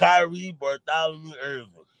 Kyrie Bartholomew Irving.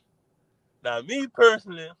 Now, me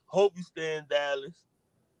personally, hope you stay in Dallas.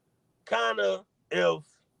 Kind of, if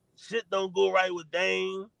shit don't go right with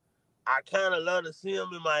Dame, I kind of love to see him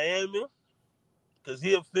in Miami because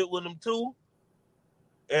he'll fit with them too.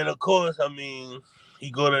 And of course, I mean, he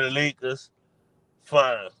go to the Lakers,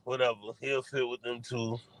 fine, whatever. He'll fit with them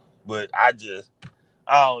too. But I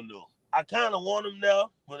don't know. I kind of want him there,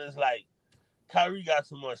 but it's like Kyrie got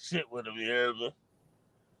so much shit with him, you hear me?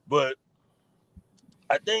 But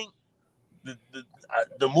I think the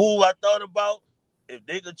move I thought about, if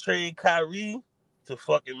they could trade Kyrie to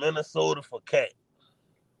fucking Minnesota for Cat.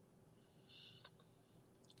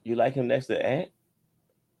 You like him next to Ant?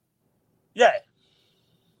 Yeah.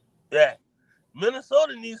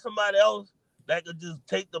 Minnesota needs somebody else that could just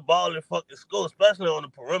take the ball and fucking score, especially on the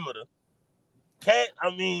perimeter. Cat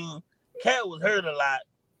was hurt a lot.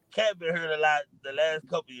 Cat been hurt a lot the last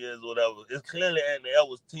couple years or whatever. It's clearly Anthony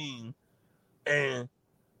Edwards' team. And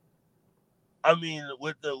I mean,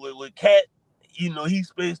 with Cat, you know, he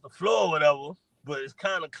spaced the floor or whatever, but it's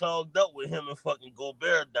kind of clogged up with him and fucking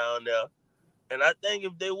Gobert down there. And I think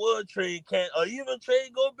if they would trade Cat or even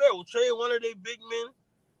trade Gobert, or trade one of their big men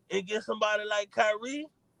and get somebody like Kyrie,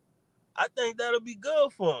 I think that'll be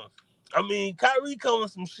good for him. I mean, Kyrie come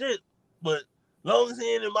with some shit, but long as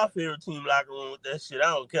he ain't in my favorite team locker room with that shit,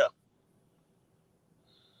 I don't care.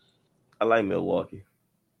 I like Milwaukee.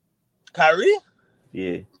 Kyrie?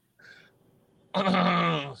 Yeah.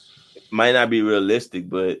 Might not be realistic,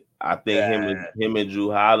 but I think him and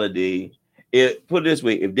Jrue Holiday. Put it this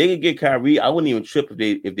way: if they could get Kyrie, I wouldn't even trip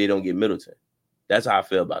if they don't get Middleton. That's how I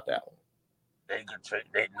feel about that one. They could trade.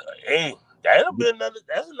 Hey, that'll be another.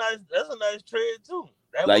 That's a nice trade too.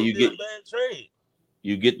 That like would be a bad trade.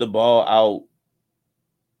 You get the ball out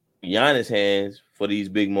Giannis' hands for these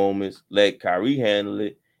big moments. Let Kyrie handle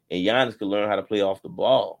it, and Giannis can learn how to play off the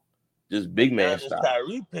ball. Just big man Giannis, style.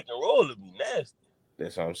 Kyrie pick and roll would be nasty.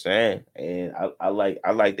 That's what I'm saying, and I like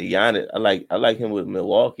the Giannis. I like him with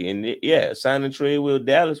Milwaukee, and sign and trade with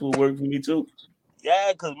Dallas will work for me too.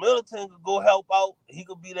 Yeah, because Middleton could go help out. He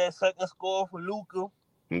could be that second scorer for Luka.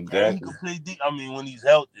 Exactly. And he could play deep. I mean, when he's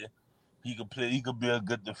healthy, he could play. He could be a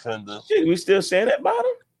good defender. Shit, we still saying that about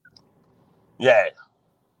him? Yeah.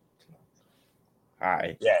 All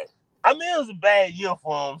right. Yeah. I mean, it was a bad year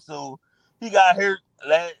for him, so he got hurt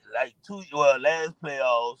last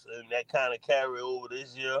playoffs, and that kind of carried over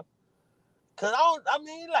this year. Cause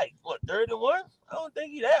like what 31? I don't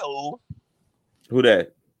think he that old. Who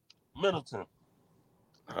that? Middleton.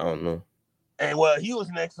 I don't know. And well, he was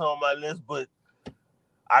next on my list, but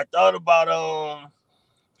I thought about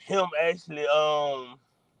him actually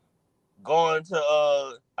going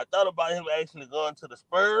to the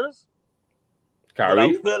Spurs. Kyrie?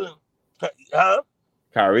 I'm feeling, huh?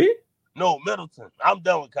 Kyrie? No, Middleton. I'm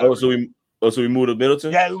done with Kyrie. So we moved to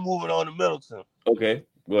Middleton? Yeah, we're moving on to Middleton. Okay,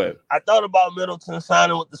 go ahead. I thought about Middleton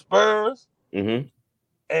signing with the Spurs. Mm-hmm.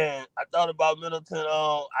 And I thought about Middleton.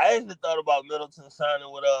 I actually thought about Middleton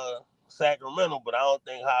signing with Sacramento, but I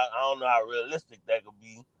don't know how realistic that could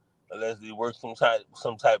be unless they work some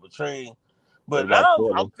type of trade. But now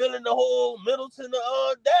I'm feeling the whole Middleton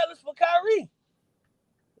to Dallas for Kyrie.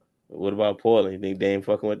 What about Portland? You think they ain't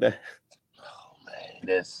fucking with that? Oh man,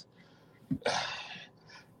 that's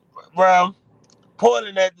bro.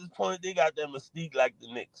 Portland at this point, they got that mystique like the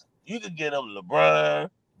Knicks. You could get them LeBron,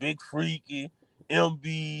 Big Freaky,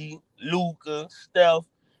 Embiid, Luka, Steph,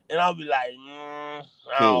 and I'll be like, I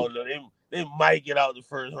don't know. They might get out the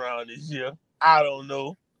first round this year. I don't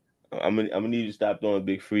know. I'm gonna need you to stop throwing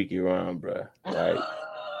Big Freaky around, bro. Right?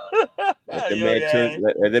 Let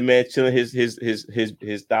the man chilling his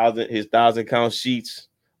 1,000 count sheets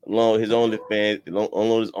along with his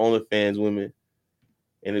OnlyFans women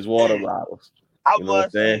and his water bottles. I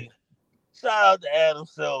must say, shout out to Adam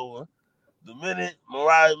Silver. The minute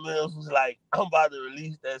Mariah Mills was like, I'm about to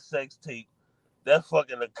release that sex tape, that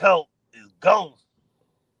fucking account is gone.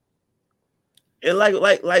 And like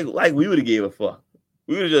we would have gave a fuck.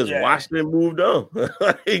 We would have just watched it and moved on.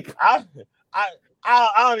 I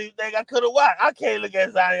don't even think I could have watched. I can't look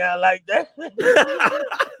at Zion like that.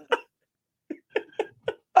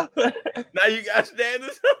 Now you got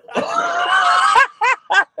standards.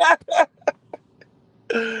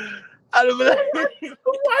 I'd have been like,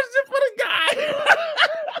 who watched it for the guy?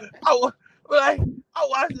 I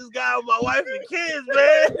watched this guy with my wife and kids,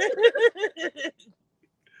 man.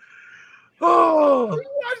 Oh, who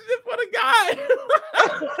watched it for the guy?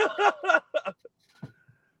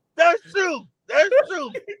 That's true.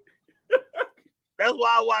 That's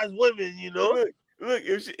why I watch women, you know. Look,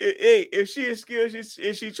 if she is skilled,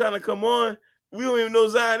 if she trying to come on, we don't even know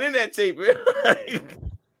Zion in that tape, man.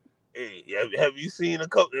 Hey, have you seen her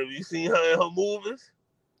in her movies?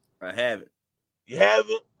 I haven't. You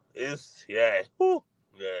haven't? It's Woo.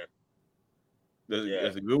 Yeah.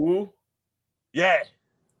 That's a good woo. Yeah.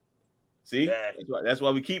 See, that's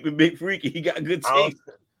why we keep him Big Freaky. He got good taste.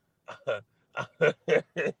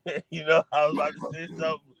 You know, I was about to say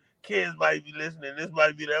something. Kids might be listening. This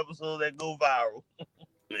might be the episode that go viral.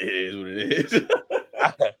 It is what it is.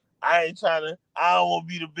 I ain't trying to. I don't want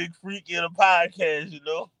to be the big freak in a podcast, you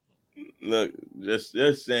know. Look, just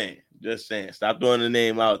saying. Stop throwing the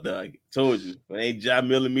name out there. I told you, if it ain't Ja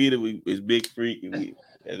Millimeter, it's Big Freak. That's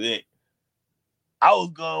it. I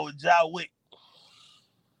was going with Ja Wick.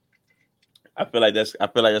 I feel like that's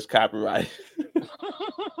copyright.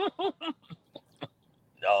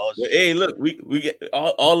 No, but, hey, look, we get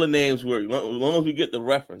all the names work as long as we get the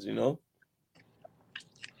reference, you know.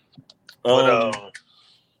 But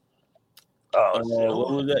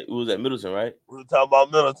what was that? It was at Middleton, right? We were talking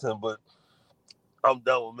about Middleton, but I'm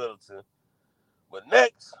done with Middleton. But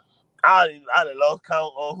next, I didn't lost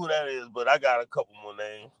count on who that is, but I got a couple more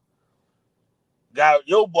names. Got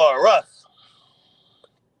your boy Russ.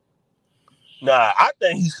 Nah, I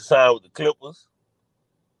think he should sign with the Clippers.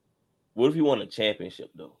 What if he won a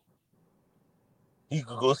championship, though? He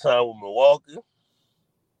could go sign with Milwaukee.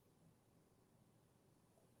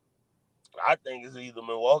 I think it's either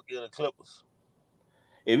Milwaukee or the Clippers.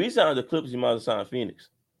 If he signed the Clippers, he might have signed Phoenix.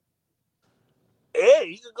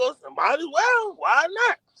 Hey, he could go. Might as well. Why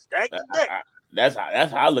not? Stack the deck. That's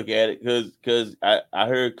how I look at it. Because I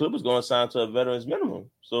heard Clippers going to sign to a veterans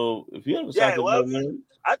minimum. So if he ever signs to a veterans minimum,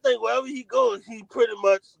 I think wherever he goes, he pretty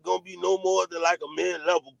much gonna be no more than like a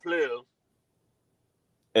mid-level player.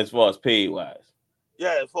 As far as pay wise.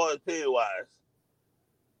 Yeah, as far as pay wise.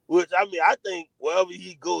 Which I mean, I think wherever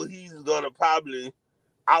he goes, he's gonna probably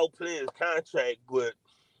outplay his contract. But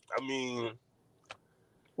I mean,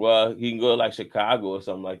 well, he can go like Chicago or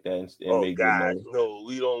something like that and make good money. No,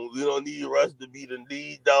 we don't need Russ to be the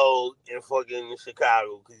lead dog in fucking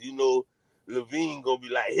Chicago because you know Levine gonna be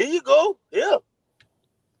like, here you go, yeah.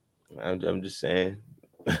 I'm just saying.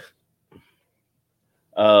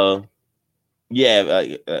 I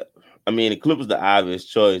mean, the Clippers the obvious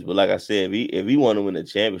choice, but like I said, if he want to win the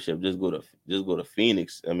championship, just go to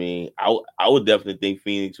Phoenix. I mean, I would definitely think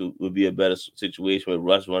Phoenix would be a better situation with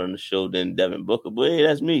Russ running the show than Devin Booker. But hey,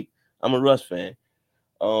 that's me. I'm a Russ fan.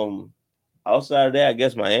 Outside of that, I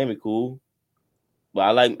guess Miami cool, but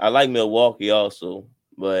I like Milwaukee also.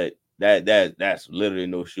 But that's literally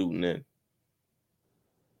no shooting in.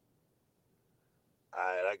 All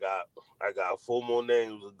right, I got 4 more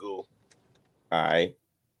names to go. All right.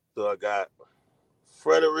 So I got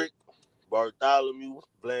Frederick Bartholomew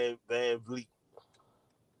Van Vliet.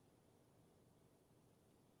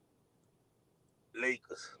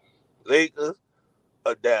 Lakers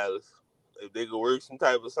or Dallas. If they could work some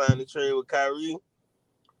type of signing trade with Kyrie,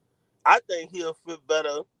 I think he'll fit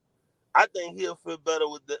better. I think he'll fit better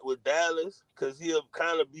with Dallas because he'll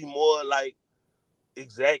kind of be more like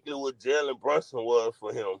exactly what Jalen Brunson was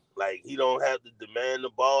for him. Like he don't have to demand the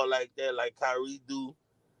ball like that, like Kyrie do.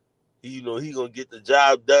 He gonna get the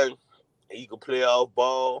job done, and he can play off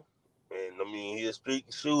ball. And I mean, he's a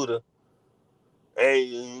streaky shooter,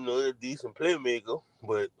 and a decent playmaker.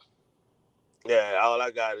 But yeah, all I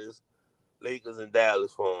got is Lakers and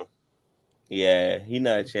Dallas for him. Yeah, he's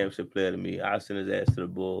not a championship player to me. I'll send his ass to the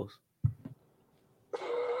Bulls.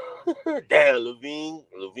 Damn, Levine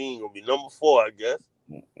gonna be number 4, I guess.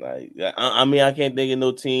 Like, I mean, I can't think of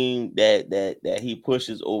no team that he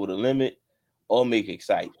pushes over the limit or make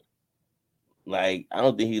exciting. Like, I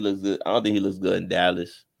don't think he looks good. I don't think he looks good in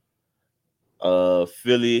Dallas.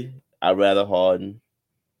 Philly, I'd rather Harden.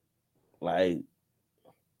 Like,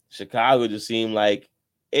 Chicago just seemed like,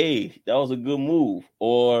 hey, that was a good move.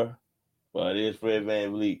 Or, well, it is Fred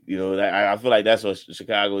VanVleet. I feel like that's what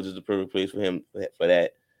Chicago is just the perfect place for him for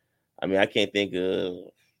that. I mean, I can't think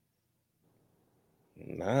of.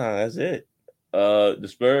 Nah, that's it. The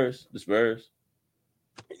Spurs. The Spurs,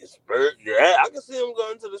 yeah, I can see him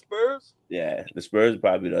going to the Spurs. Yeah, the Spurs is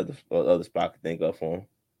probably the other spot I could think of for him.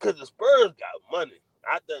 Because the Spurs got money.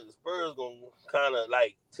 I think the Spurs gonna kind of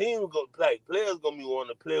like teams go like players gonna be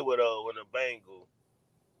wanting to play with the Bengals.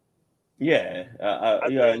 Yeah, I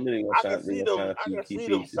can see them. sign I key can see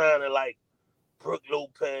them pieces. signing like Brook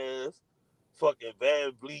Lopez, fucking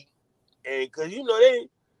Van Vliet, and because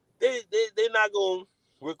they're not gonna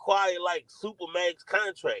require like supermax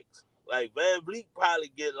contracts. Like Van Vliet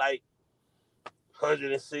probably get like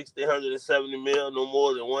 160, 170 mil, no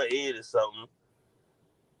more than 180 or something.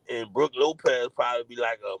 And Brook Lopez probably be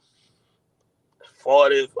like a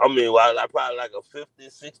 40, probably like a 50,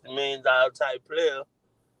 $60 million type player.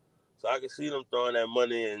 So I can see them throwing that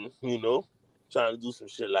money and, trying to do some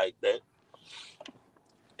shit like that.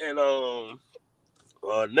 And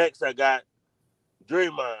next I got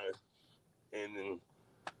Draymond. And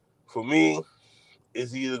for me,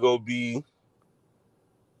 it's either gonna be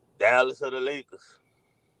Dallas or the Lakers.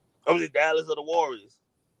 Dallas or the Warriors.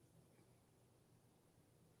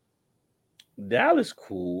 Dallas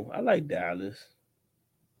cool. I like Dallas.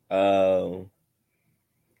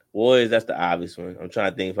 Warriors, that's the obvious one. I'm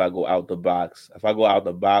trying to think if I go out the box. If I go out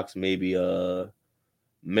the box, maybe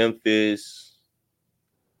Memphis.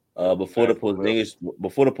 Before the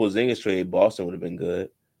Porzingis trade, Boston would have been good.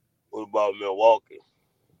 What about Milwaukee?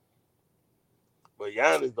 But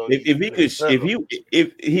Giannis don't. If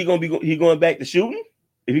he going back to shooting,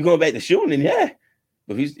 if he going back to shooting, then yeah.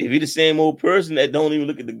 But if he the same old person that don't even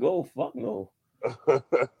look at the goal, fuck no.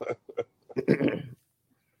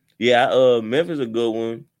 Yeah, Memphis a good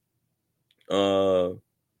one.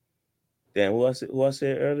 Damn, who I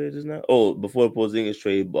said earlier just now? Oh, before the Porzingis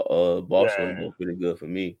trade, Boston would have been pretty good for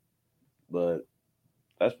me. But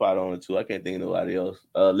that's probably the only two. I can't think of nobody else.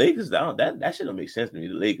 Lakers, that shit don't make sense to me.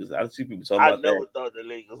 The Lakers, I see people talking about that. I never thought the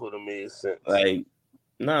Lakers would have made sense. Like,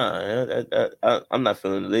 nah, I'm not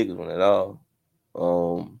feeling the Lakers one at all.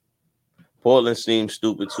 Portland seems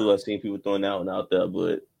stupid too. I've seen people throwing that one out there,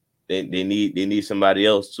 but they need somebody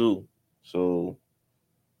else too. So,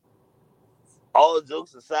 all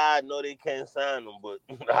jokes aside, no, they can't sign them, but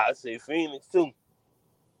I say Phoenix too.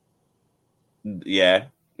 Yeah.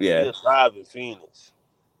 He'll thrive in Phoenix.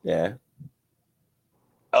 Yeah.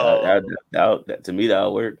 That to me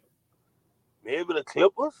that'll work. Maybe the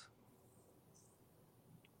Clippers.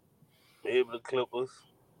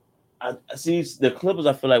 I see the Clippers.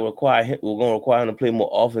 I feel like we're going to require him to play more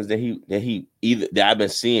offense than that I've been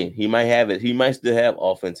seeing. He might have it. He might still have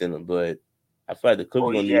offense in him, but I feel like the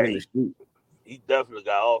Clippers gonna need him to shoot. He definitely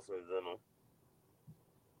got offense in him.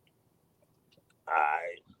 All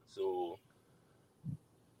right, so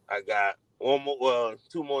I got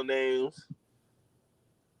two more names.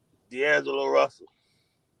 D'Angelo Russell.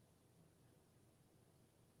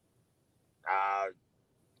 I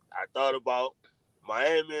thought about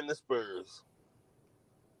Miami and the Spurs.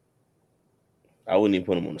 I wouldn't even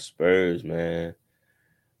put him on the Spurs, man.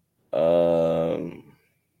 Portland.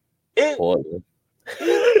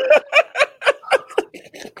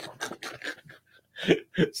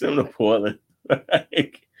 Send him to Portland.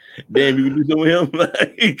 Like, damn, you can do something with him.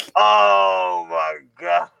 Like, oh my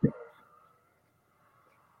god.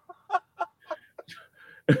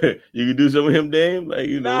 You can do something with him, Dame. Like,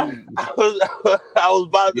 I was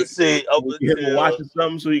about to say up until watching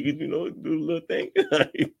something so he can, do a little thing.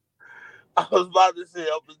 I was about to say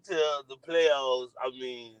up until the playoffs. I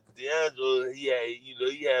mean, D'Angelo, he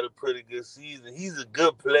had a pretty good season. He's a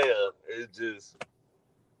good player. It's just,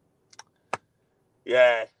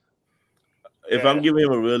 yeah. If I'm giving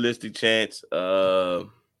him a realistic chance, I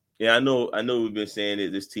know we've been saying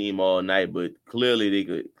it this team all night, but clearly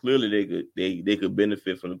they could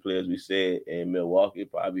benefit from the players we said, and Milwaukee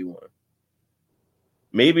probably one.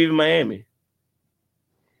 Maybe even Miami.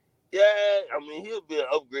 Yeah, I mean he'll be an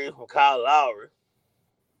upgrade from Kyle Lowry.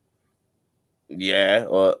 Yeah,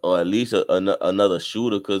 or at least another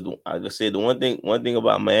shooter. Because like I said, the one thing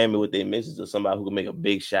about Miami, what they miss is somebody who can make a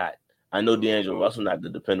big shot. I know D'Angelo Russell not the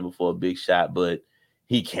dependable for a big shot, but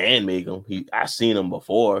he can make them. I've seen him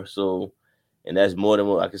before, so and that's more than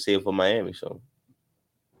what I can say for Miami. So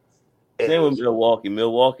same with Milwaukee.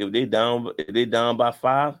 Milwaukee, if they down by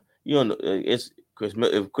 5, it's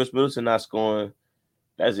if Chris Middleton not scoring,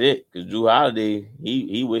 that's it. Because Jrue Holiday,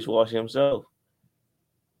 he wish-washy himself.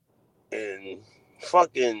 And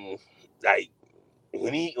fucking like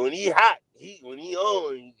when he hot, when he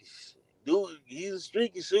on, dude, he's a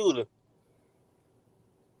streaky shooter.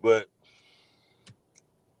 But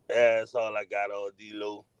that's all I got on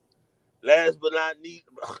D-Lo. Last but not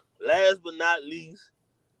least,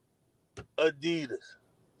 Adidas.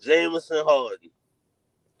 Jameson Harden.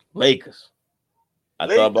 Lakers. I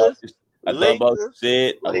thought about what you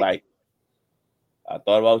said. I like it. I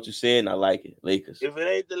thought about what you said, and I like it. Lakers. If it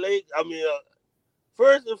ain't the Lakers, I mean,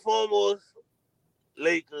 first and foremost,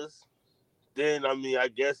 Lakers. Then, I mean, I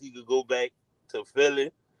guess he could go back to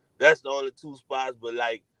Philly. That's the only two spots. But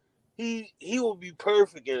like, he will be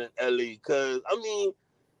perfect in LA because I mean,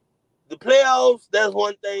 the playoffs, that's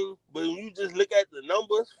one thing. But when you just look at the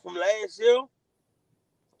numbers from last year,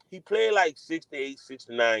 he played like 68,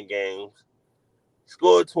 69 games,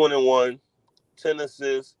 scored 21, 10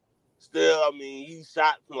 assists. Still, I mean, he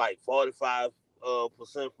shot from like 45% from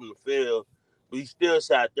the field, but he still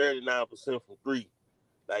shot 39% from three.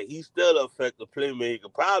 Like, he's still an effective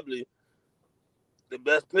playmaker. Probably the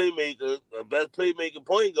best playmaker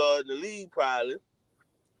point guard in the league, probably.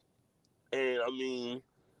 And, I mean,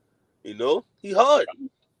 you know, he hard.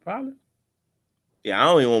 Probably. Yeah, I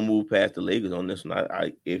don't even want to move past the Lakers on this one.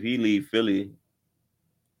 I if he leave Philly,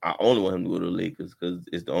 I only want him to go to the Lakers because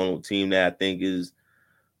it's the only team that I think is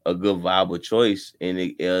a good viable choice, and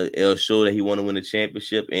it'll show that he want to win a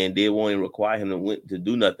championship, and they won't even require him to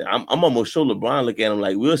do nothing. I'm almost sure LeBron look at him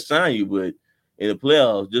like, we'll sign you, but in the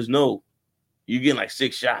playoffs, just know you getting like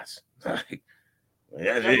 6 shots. That's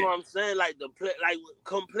what I'm saying. Like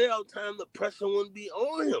come playoff time, the pressure wouldn't be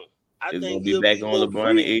on him. It's gonna be back on LeBron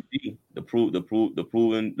and AD, the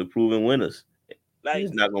proven winners. Like,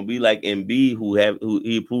 it's not gonna be like Embiid who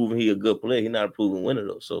he proven he a good player. He's not a proven winner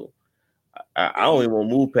though. So I don't even want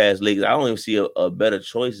to move past Lakers. I don't even see a better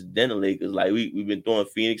choice than the Lakers. Like we've been throwing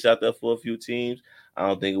Phoenix out there for a few teams. I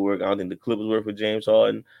don't think it worked. I don't think the Clippers work for James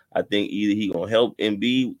Harden. I think either he gonna help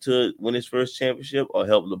Embiid to win his first championship or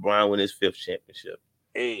help LeBron win his 5th championship.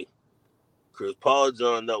 Hey, Chris Paul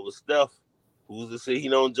joined up with Steph. Who's to say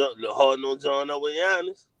Harden don't join up with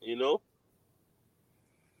Giannis? You know,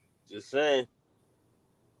 just saying.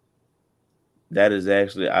 That is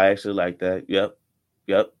actually, I actually like that. Yep.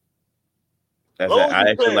 I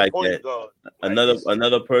actually like that. Guard,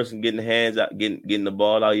 another person getting hands out, getting the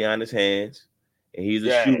ball out of Giannis' hands, and he's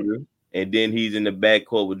a shooter. And then he's in the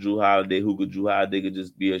backcourt with Jrue Holiday, Jrue Holiday could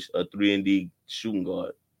just be a 3-and-D shooting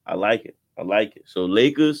guard. I like it. So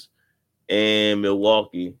Lakers and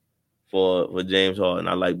Milwaukee for James Harden.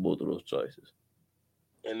 I like both of those choices.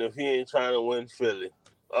 And if he ain't trying to win Philly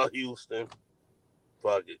or Houston,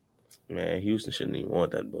 fuck it. Man, Houston shouldn't even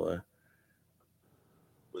want that boy.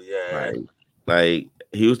 But yeah. Like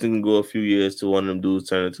Houston can go a few years to one of them dudes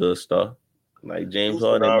turn into a star. Like James Houston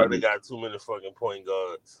Harden already got too many fucking point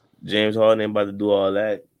guards. James Harden ain't about to do all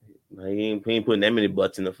that. Like, he ain't putting that many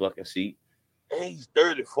butts in the fucking seat. And he's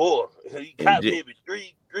 34. He got maybe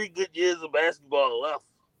three good years of basketball left.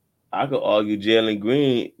 I could argue Jalen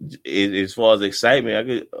Green, as far as excitement, I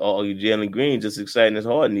could argue Jalen Green just exciting as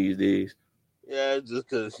Harden these days. Yeah, just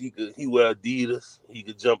because he wear Adidas, he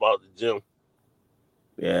could jump out the gym.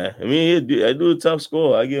 Yeah, I mean, I do a tough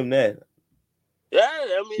score. I give him that. Yeah,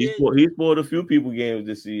 I mean, he scored a few people games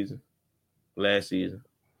this season, last season.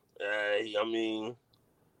 I mean,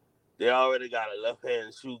 they already got a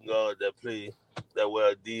left-hand shooting guard that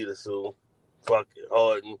wear Adidas, so fuck it,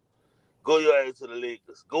 Harden. Go your ass to the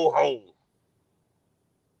Lakers. Go home.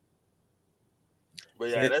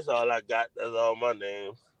 But yeah, that's all I got. That's all my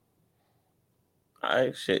names. All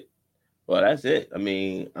right, shit. Well, that's it. I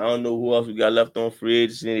mean, I don't know who else we got left on free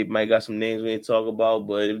agency. They might got some names we didn't talk about,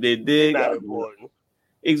 but if they did, not important.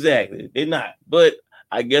 Exactly, they're not. But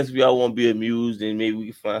I guess if y'all want to be amused and maybe we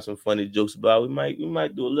can find some funny jokes about it, we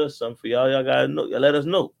might do a little something for y'all. Y'all gotta know. Let us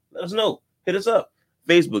know. Hit us up.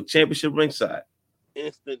 Facebook, Championship Ringside.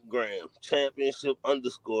 Instagram,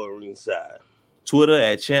 Championship_Ringside. Twitter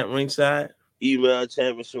at Champ Ringside. Email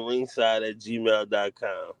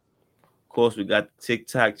championshipringside@gmail.com. Of course, we got the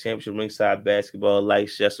TikTok, Championship Ringside Basketball. Like,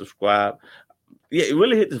 share, subscribe. Yeah, it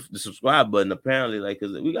really hit the subscribe button, apparently, like,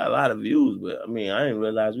 because we got a lot of views, but, I mean, I didn't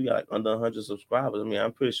realize we got, like, under 100 subscribers. I mean,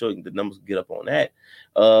 I'm pretty sure the numbers get up on that.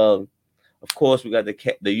 Of course, we got the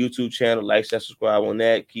YouTube channel. Like, share, subscribe on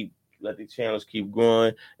that. Let the channels keep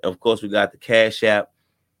growing. And, of course, we got the Cash App.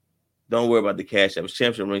 Don't worry about the Cash App. It's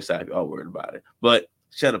Championship Ringside if y'all worried about it. But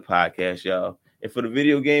shut the podcast, y'all. And for the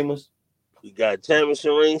video gamers, we got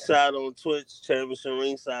Championship Ringside on Twitch, Championship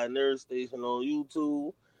Ringside Nerd Station on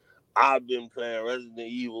YouTube. I've been playing Resident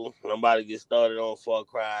Evil. I'm about to get started on Far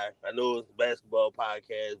Cry. I know it's a basketball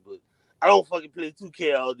podcast, but I don't fucking play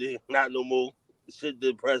 2K all day. Not no more. Shit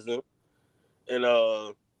depressing. And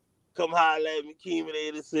come holler at me,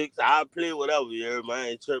 Keeman86. I'll play whatever, you heard me. I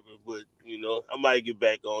ain't tripping, but, you know, I might get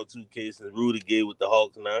back on 2K since Rudy gay with the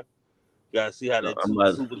Hawks now. Gotta see how that I'm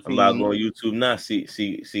about to go on YouTube now. See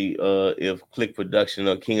if Click Production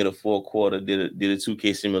or King of the Fourth Quarter did a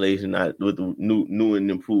 2K simulation with the new and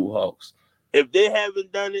improved Hawks. If they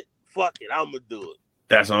haven't done it, fuck it, I'ma do it.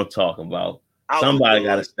 That's what I'm talking about. Somebody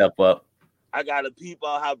gotta step up. I gotta peep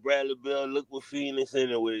out how Bradley Beal look with Phoenix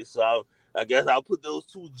anyway. So I guess I'll put those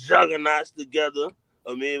two juggernauts together,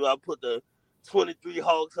 or maybe I'll put the 23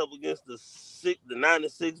 Hawks up against the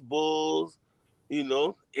 96 Bulls.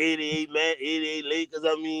 88 Lakers.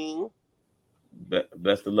 I mean,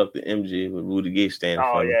 best of luck to MJ with Rudy Gay standing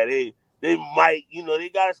for yeah, they might, they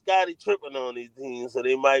got Scotty tripping on these teams, so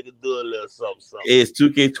they might do a little something. It's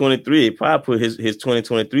 2K23. He probably put his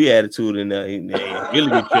 2023 attitude in there. He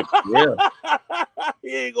really be tripping. Yeah.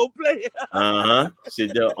 He ain't gonna play.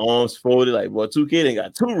 Shit, their arms folded like, boy, 2K ain't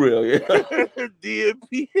got too real. Yeah.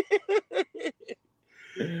 DMP.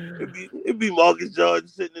 It'd be Marcus Jordan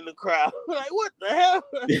sitting in the crowd. Like, what the hell?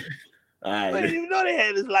 All right. I didn't even know they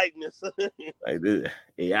had his likeness. Like this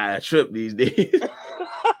AI trip these days.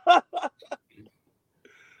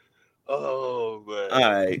 Oh, man.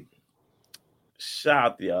 All right. Shout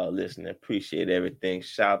out to y'all listening. Appreciate everything.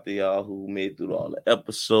 Shout out to y'all who made it through all the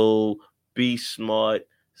episode. Be smart.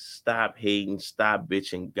 Stop hating. Stop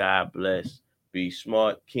bitching. God bless. Be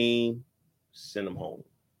smart. Keem, send them home.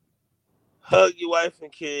 Hug your wife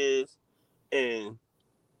and kids. And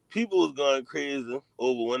people was going crazy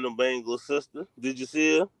over Wendell Bangles' sister. Did you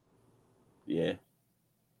see her? Yeah.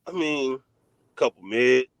 I mean, couple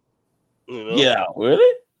mid. Yeah,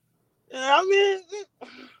 really? Yeah, I mean,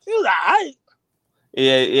 she was alright.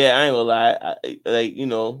 Yeah, I ain't gonna lie.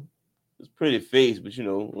 It's pretty face, but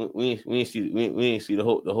we ain't see the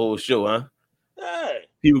whole show, huh? Hey,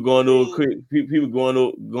 people going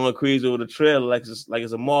crazy over the trailer like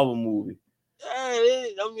it's a Marvel movie.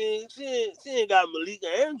 Hey, I mean, she ain't got Malika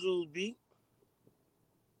Andrews beat,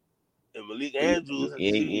 and Malika Andrews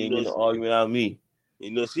ain't gonna argument out me.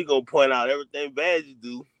 She gonna point out everything bad you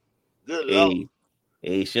do. Good Lord.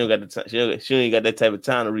 Hey, she don't got the time. She ain't got that type of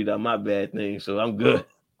time to read out my bad things, so I'm good.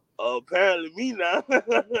 Apparently, me now.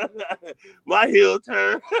 My heel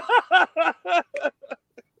turn.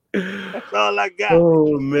 That's all I got.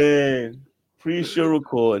 Oh man, pre-show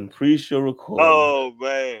recording. Oh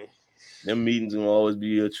man, them meetings will always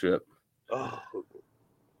be a trip. Oh. All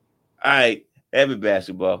right, happy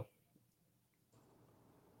basketball.